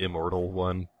 the immortal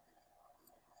one,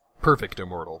 perfect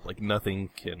immortal, like nothing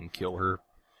can kill her,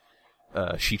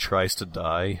 she tries to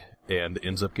die and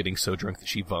ends up getting so drunk that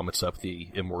she vomits up the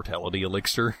immortality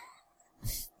elixir.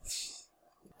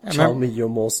 Tell me your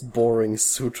most boring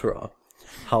sutra.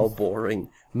 How boring.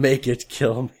 Make it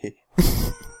kill me.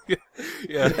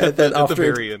 Yeah, And then at the after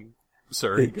very end.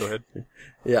 Sorry, go ahead.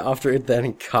 Yeah, after it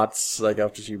then cuts, like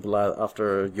after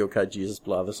Yokai Jesus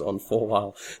blathers on for a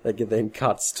while, like it then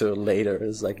cuts to later.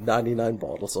 It's like 99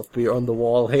 bottles of beer on the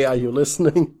wall. Hey, are you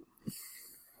listening?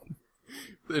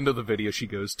 The end of the video, she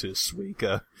goes to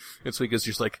Suika, and Suika's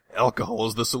just like, alcohol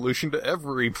is the solution to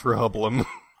every problem.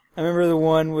 I remember the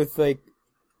one with, like,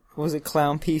 what was it,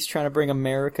 Clown Piece trying to bring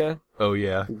America? Oh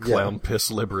yeah, Clown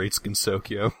Piss liberates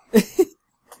Gensokyo.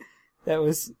 That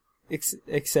was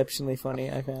exceptionally funny,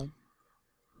 I found.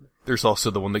 There's also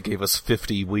the one that gave us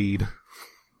 50 weed.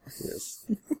 Yes.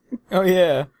 Oh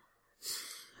yeah.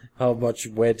 How much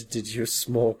weed did you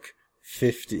smoke?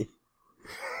 50.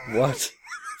 What?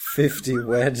 50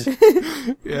 weed?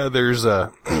 Yeah, there's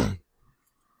one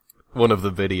of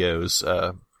the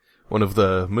videos, one of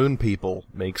the moon people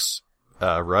makes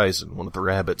Ryzen, one of the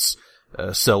rabbits,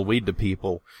 sell weed to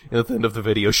people, and at the end of the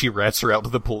video she rats her out to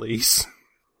the police.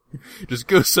 Just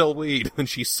go sell weed, and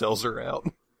she sells her out.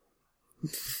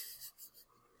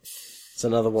 It's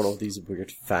another one of these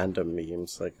weird fandom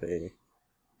memes, like they...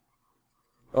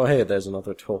 Oh hey, there's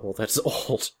another Toho that's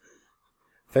old.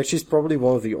 In fact, she's probably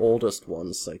one of the oldest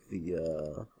ones, like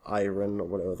the, Iron, or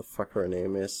whatever the fuck her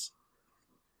name is.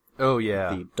 Oh yeah.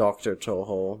 The Dr.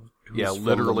 Toho. who's Yeah, from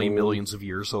literally the moon. millions of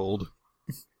years old.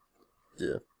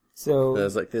 Yeah. So,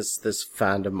 There's like this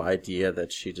fandom idea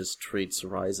that she just treats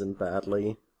Ryzen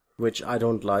badly, which I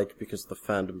don't like because the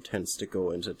fandom tends to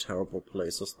go into terrible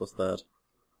places with that.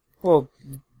 well,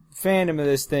 fandom of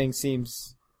this thing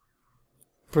seems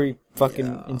pretty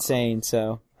fucking insane,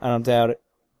 so I don't doubt it.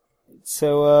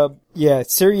 So, yeah,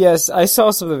 Sir Yes, I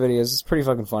saw some of the videos, it's pretty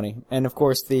fucking funny. And of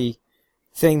course the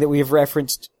thing that we have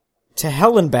referenced to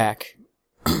hell and back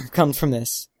comes from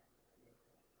this.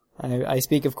 I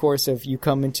speak, of course, of you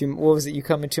come into... What was it? You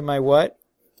come into my what?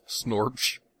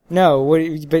 Snorch. No,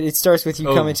 but it starts with you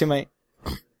come into my...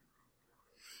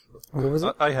 What was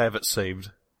it? I have it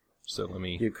saved. So let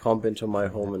me... You come into my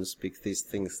home and speak these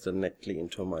things directly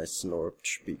into my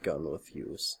snorch begun with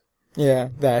use. Yeah,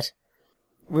 that.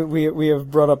 We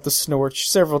have brought up the snorch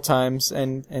several times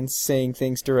and saying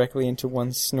things directly into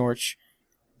one snorch.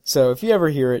 So if you ever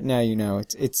hear it, now you know.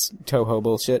 It's Toho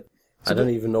bullshit. So I don't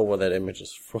even know where that image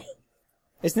is from.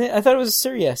 Isn't it? I thought it was a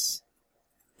Sirius.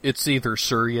 It's either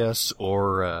Surias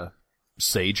or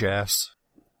Sageass.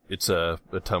 It's a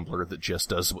Tumblr that just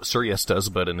does what Surias does,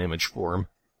 but in image form.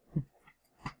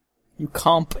 You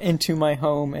comp into my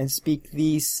home and speak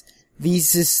these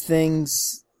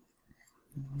things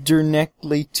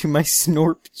directly to my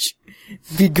snorch.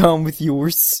 Be gone with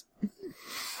yours.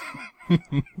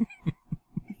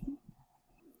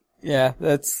 Yeah,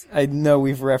 I know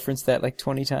we've referenced that like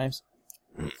 20 times.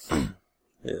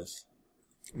 Yes.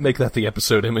 Make that the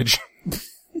episode image.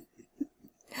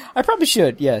 I probably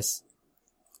should, yes.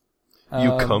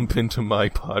 You comp into my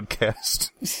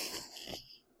podcast.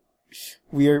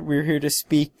 We're here to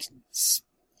speech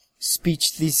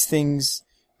these things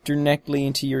directly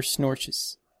into your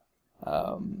snorches.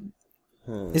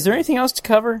 Is there anything else to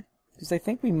cover? Because I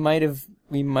think we might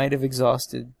have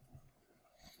exhausted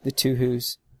the two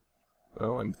who's.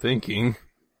 Well, I'm thinking,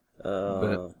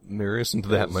 but there isn't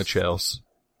that much else.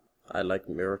 I like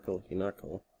Miracle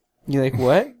Hinako. You like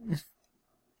what?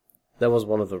 That was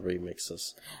one of the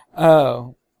remixes.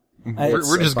 Oh.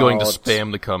 We're just going to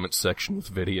spam the comment section with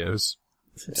videos.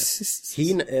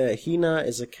 Hina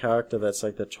is a character that's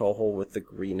like the Toho with the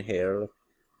green hair.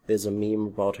 There's a meme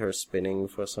about her spinning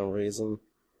for some reason.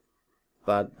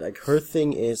 But like her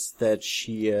thing is that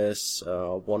she is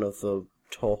one of the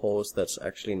Tohos that's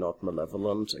actually not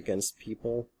malevolent against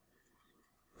people.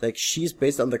 Like she's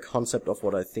based on the concept of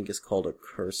what I think is called a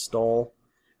curse doll.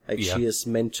 Like she is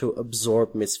meant to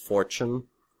absorb misfortune.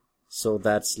 So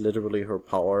that's literally her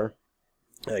power.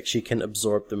 Like she can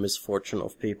absorb the misfortune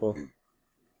of people.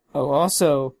 Oh,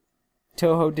 also,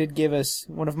 Toho did give us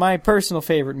one of my personal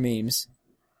favorite memes,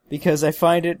 because I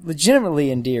find it legitimately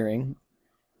endearing,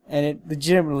 and it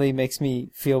legitimately makes me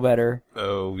feel better.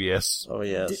 Oh, yes. Oh,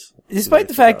 yes. Despite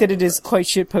the fact that it is quite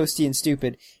shitposty and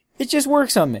stupid, it just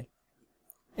works on me.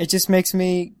 It just makes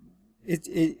me...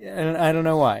 I don't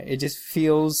know why. It just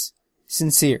feels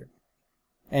sincere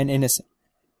and innocent.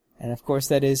 And of course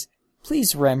that is,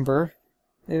 please remember.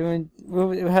 How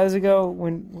does it go?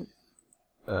 When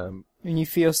you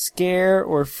feel scare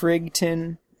or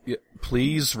frigton. Yeah,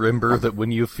 please remember that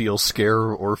when you feel scare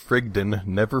or frigton,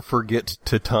 never forget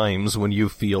to times when you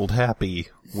feel happy.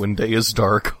 When day is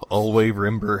dark, always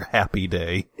remember happy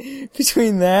day.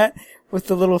 Between that, with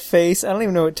the little face, I don't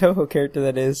even know what Toho character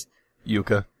that is.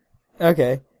 Yuka.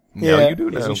 Okay. Now yeah. you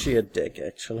do know. Isn't she a dick,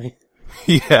 actually?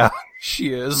 Yeah,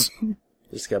 she is.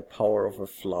 She's got power over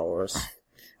flowers.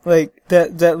 Like,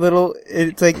 that little,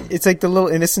 it's like the little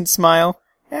innocent smile.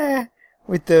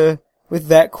 With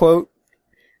that quote.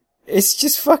 It's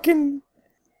just fucking,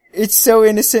 it's so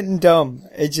innocent and dumb.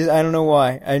 I don't know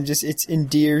why. It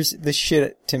endears the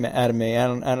shit out of me. I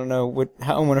don't know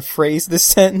how I want to phrase this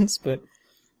sentence, but.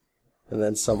 And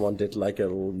then someone did like a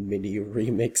little mini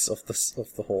remix of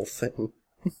the whole thing.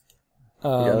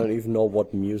 I don't even know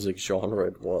what music genre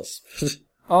it was.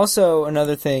 Also,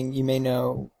 another thing you may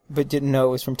know, but didn't know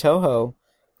it was from Toho,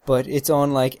 but it's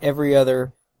on like every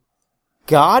other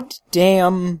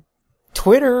goddamn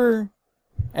Twitter.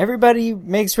 Everybody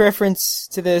makes reference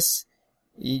to this.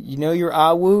 You know your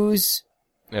Awus?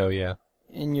 Oh, yeah.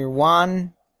 And your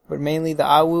Wan, but mainly the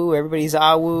Awu. Everybody's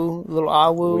Awu, little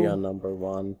Awu. We are number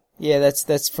one. Yeah,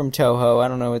 that's from Toho. I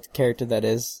don't know what the character that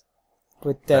is.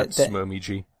 But That's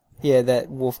Momiji. Yeah, that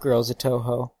Wolf Girl's a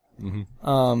Toho.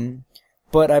 Mm-hmm.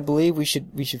 But I believe we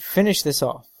should finish this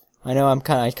off. I know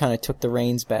I kind of took the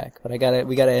reins back, but we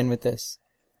gotta end with this.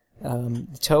 The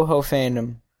Toho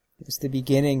fandom is the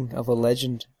beginning of a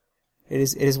legend. It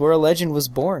is where a legend was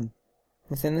born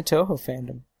within the Toho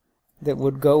fandom that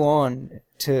would go on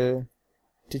to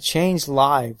change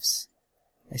lives.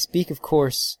 I speak, of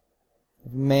course,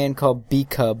 of a man called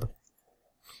B-Cub.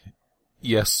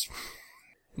 Yes.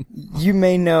 You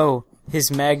may know his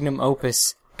magnum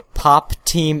opus, Pop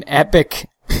Team Epic.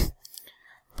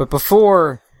 But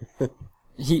before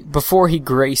he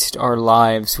graced our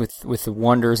lives with the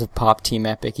wonders of Pop Team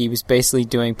Epic, he was basically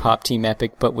doing Pop Team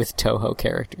Epic but with Toho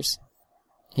characters.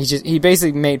 He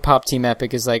basically made Pop Team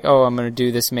Epic as like, oh, I'm gonna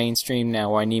do this mainstream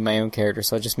now where I need my own character,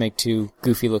 so I'll just make two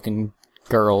goofy looking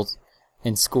girls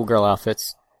in schoolgirl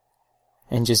outfits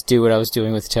and just do what I was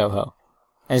doing with Toho.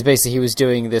 And it's basically he was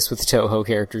doing this with Toho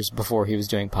characters before he was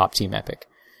doing Pop Team Epic.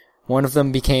 One of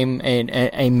them became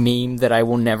a meme that I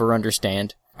will never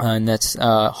understand, and that's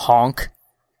Honk.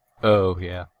 Oh,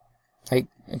 yeah. Like,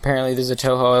 apparently there's a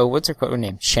Toho, what's her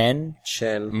name? Chen?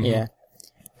 Chen. Mhm. Yeah.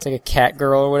 It's like a cat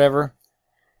girl or whatever.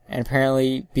 And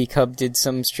apparently B-Cub did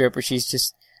some strip where she's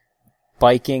just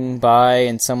biking by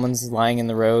and someone's lying in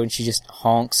the road and she just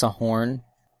honks a horn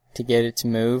to get it to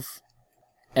move.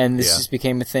 And this just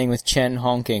became a thing with Chen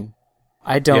honking.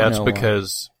 I don't know. Yeah,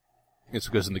 it's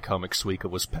because in the comic Suika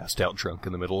was passed out drunk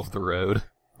in the middle of the road.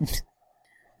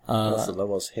 Also, that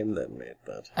was him that made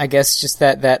that. I guess just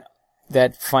that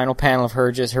final panel of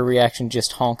her reaction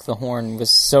just honk the horn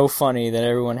was so funny that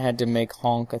everyone had to make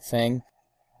honk a thing.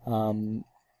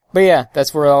 But yeah,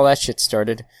 that's where all that shit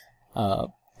started.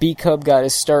 B-Cub got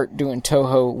his start doing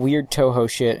weird Toho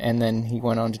shit, and then he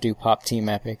went on to do Pop Team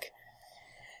Epic.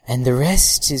 And the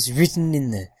rest is written in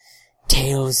the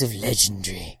Tales of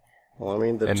Legendary. Well, I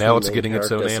mean, and now it's getting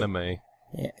its own anime.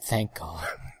 Yeah, thank God.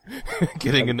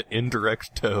 Getting an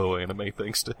indirect Toho anime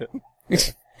thanks to him.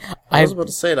 I was about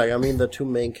to say, like, I mean, the two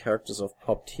main characters of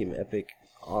Pop Team Epic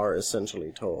are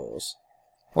essentially Tohos.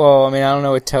 Well, I mean, I don't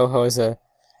know what Toho is a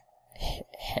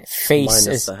face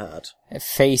Minus the hat. a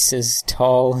face as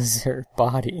tall as her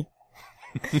body.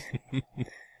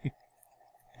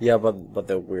 Yeah, but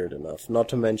they're weird enough. Not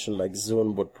to mention, like,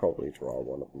 Zune would probably draw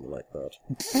one of them like that.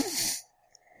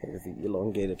 With the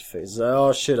elongated face.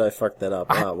 Oh shit, I fucked that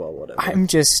up. Well, whatever.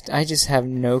 I just have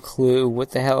no clue what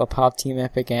the hell a Pop Team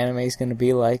Epic anime is going to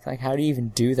be like. Like, how do you even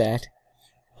do that?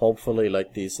 Hopefully,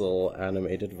 like, these little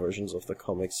animated versions of the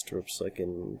comic strips, like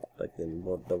in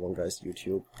the one guy's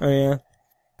YouTube. Oh yeah.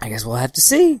 I guess we'll have to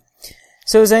see.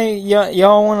 So,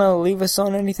 y'all want to leave us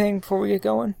on anything before we get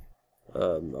going?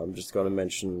 I'm just gonna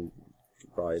mention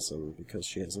Ryzen because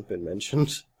she hasn't been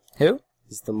mentioned. Who?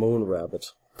 It's the Moon Rabbit.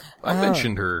 I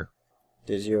mentioned her.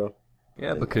 Did you?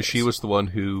 Yeah, because she was the one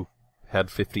who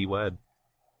had 50 wed.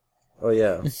 Oh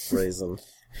yeah, Raisin.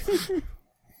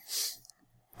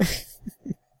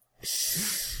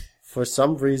 For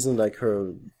some reason, like,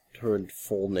 her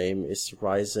full name is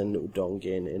Ryzen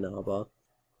Udongen Inaba.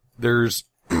 There's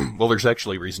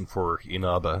actually reason for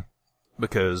Inaba.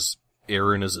 Because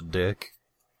Eren is a dick.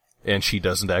 And she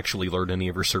doesn't actually learn any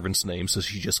of her servants' names, so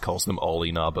she just calls them all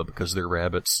Inaba because they're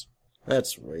rabbits.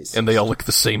 That's racist. And they all look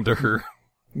the same to her.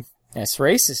 That's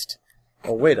racist.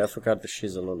 Oh wait, I forgot that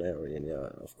she's a Lunarian.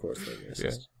 Yeah, of course they're racist.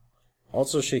 Yeah.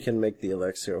 Also, she can make the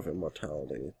elixir of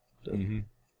immortality.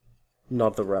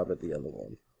 Not the rabbit, the other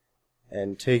one.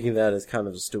 And taking that is kind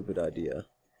of a stupid idea.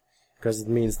 Because it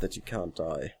means that you can't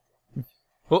die.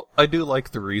 Well, I do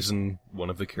like the reason one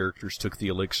of the characters took the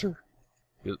elixir.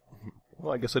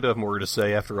 Well, I guess I do have more to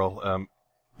say after all.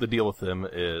 The deal with them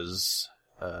is,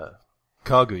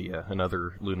 Kaguya,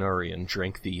 another Lunarian,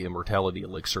 drank the immortality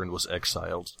elixir and was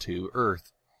exiled to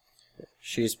Earth.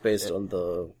 She's based on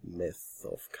the myth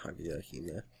of Kaguya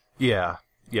Hime. Yeah,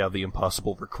 the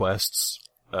impossible requests.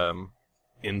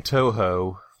 In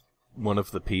Toho, one of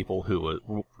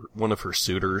her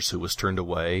suitors who was turned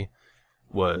away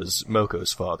was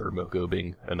Moko's father, Moko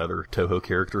being another Toho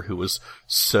character who was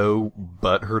so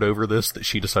butthurt over this that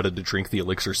she decided to drink the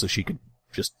elixir so she could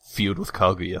just feud with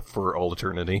Kaguya for all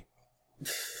eternity.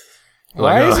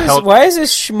 Why is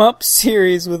this shmup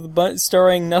series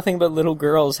starring nothing but little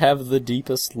girls have the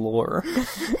deepest lore?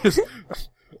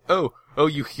 Oh,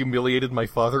 you humiliated my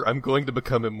father? I'm going to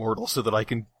become immortal so that I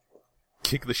can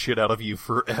kick the shit out of you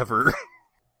forever.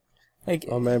 Like,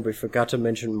 oh man, we forgot to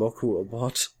mention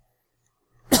Mokubot.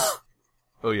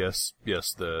 Oh yes,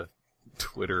 the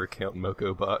Twitter account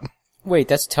Mokobot. Wait,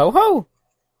 that's Toho?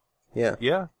 Yeah.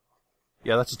 Yeah,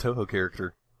 that's a Toho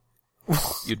character.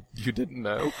 You didn't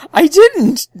know? I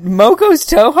didn't! Moko's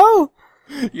Toho?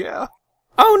 Yeah.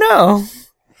 Oh no!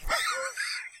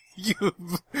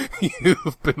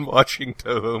 You've been watching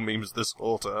Toho memes this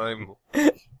whole time.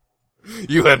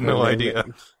 You had no idea.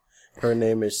 Her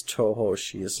name is Toho,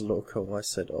 she is loco. I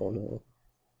said, oh no.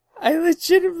 I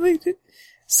legitimately did.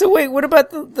 So wait, what about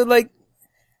the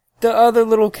other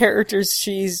little characters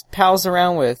she's pals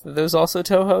around with? Are those also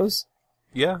Tohos?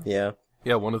 Yeah. Yeah.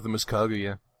 Yeah, one of them is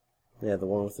Kaguya. Yeah, the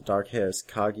one with the dark hair is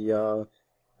Kaguya.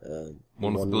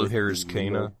 One with the blue hair is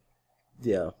Kana.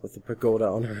 Yeah, with the pagoda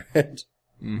on her head.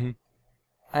 Mm-hmm.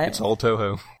 It's all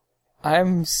Toho.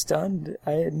 I'm stunned.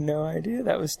 I had no idea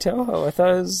that was Toho.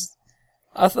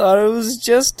 I thought it was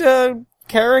just a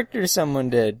character someone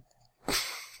did.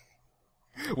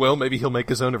 Well, maybe he'll make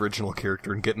his own original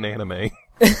character and get an anime.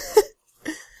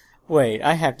 Wait,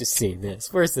 I have to see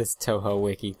this. Where's this Toho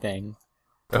wiki thing?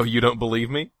 Oh, you don't believe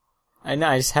me? I know,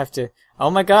 I just have to... Oh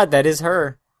my god, that is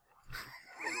her.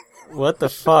 What the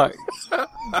fuck?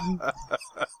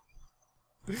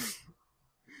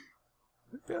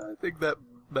 Yeah, I think that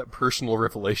personal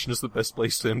revelation is the best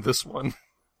place to end this one.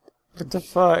 What the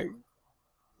fuck?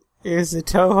 It was a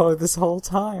Toho this whole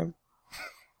time.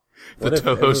 The What if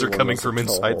Tohos are everyone coming was a from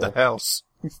inside the Toho? house.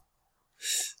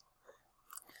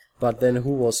 But then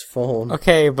who was phone?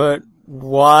 Okay, but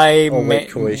why Oh wait,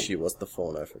 Koichi was the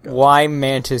phone, I forgot. why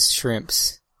mantis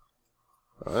shrimps?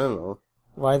 I don't know.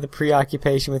 Why the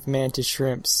preoccupation with mantis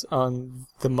shrimps on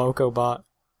the Moko bot?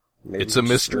 Maybe It's a he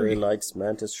just mystery. really likes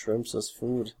mantis shrimps as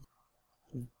food.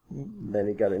 Then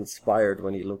he got inspired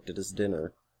when he looked at his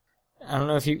dinner. I don't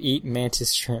know if you eat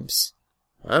mantis shrimps.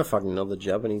 I don't fucking know, the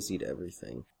Japanese eat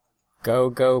everything. Go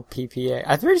PPA.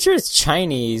 I'm pretty sure it's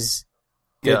Chinese.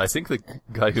 Yeah, I think the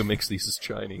guy who makes these is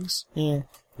Chinese. Yeah.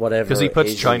 Whatever. Because he puts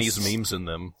Asians- Chinese memes in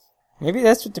them. Maybe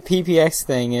that's what the PPX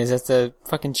thing is. That's a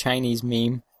fucking Chinese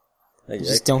meme. Like,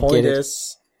 just like, don't get point it.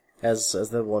 is, as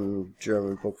that one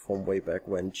German book from way back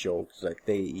when joked, like,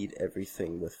 they eat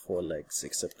everything with 4 legs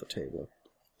except the table.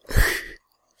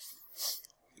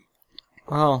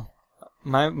 Well,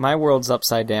 my world's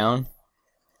upside down.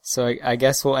 So I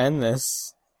guess we'll end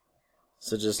this.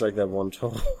 So just like that one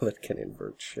Toho that can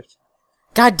invert shit.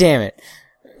 God damn it.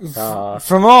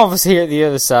 From all of us here at the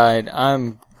other side,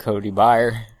 I'm Cody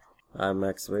Byer, I'm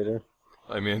Max Vader.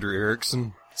 I'm Andrew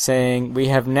Erickson. saying we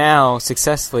have now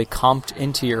successfully comped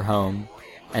into your home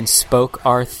and spoke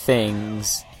our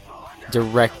things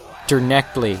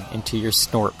directly into your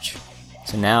snorch.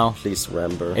 So now Please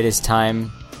remember. it is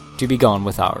time to be gone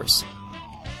with ours.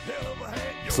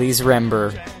 Please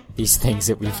remember these things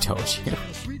that we've told you.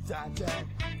 Sweet Titanic.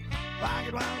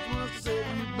 Pocket rounds must have set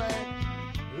you back.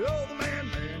 You're the man,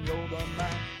 you're the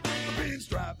man. The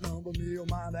pinstripe number me, oh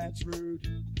my, that's rude.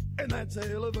 And that's a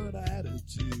hell of an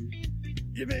attitude.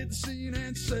 You made the scene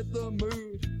and set the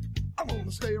mood. I'm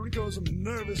only staring cause I'm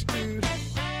nervous, dude.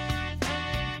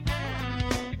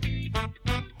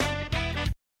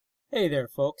 Hey there,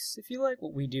 folks. If you like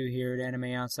what we do here at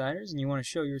Anime Outsiders and you want to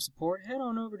show your support, head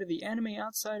on over to the Anime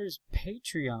Outsiders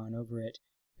Patreon over at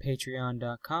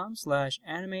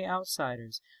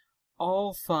patreon.com/animeoutsiders.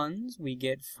 All funds we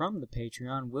get from the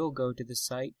Patreon will go to the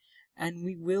site, and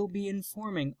we will be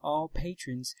informing all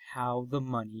patrons how the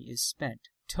money is spent.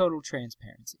 Total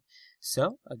transparency.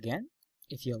 So, again,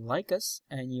 if you like us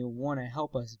and you want to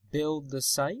help us build the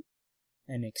site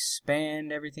and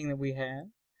expand everything that we have,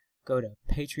 go to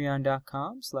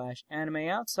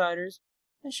patreon.com/animeoutsiders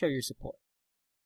and show your support.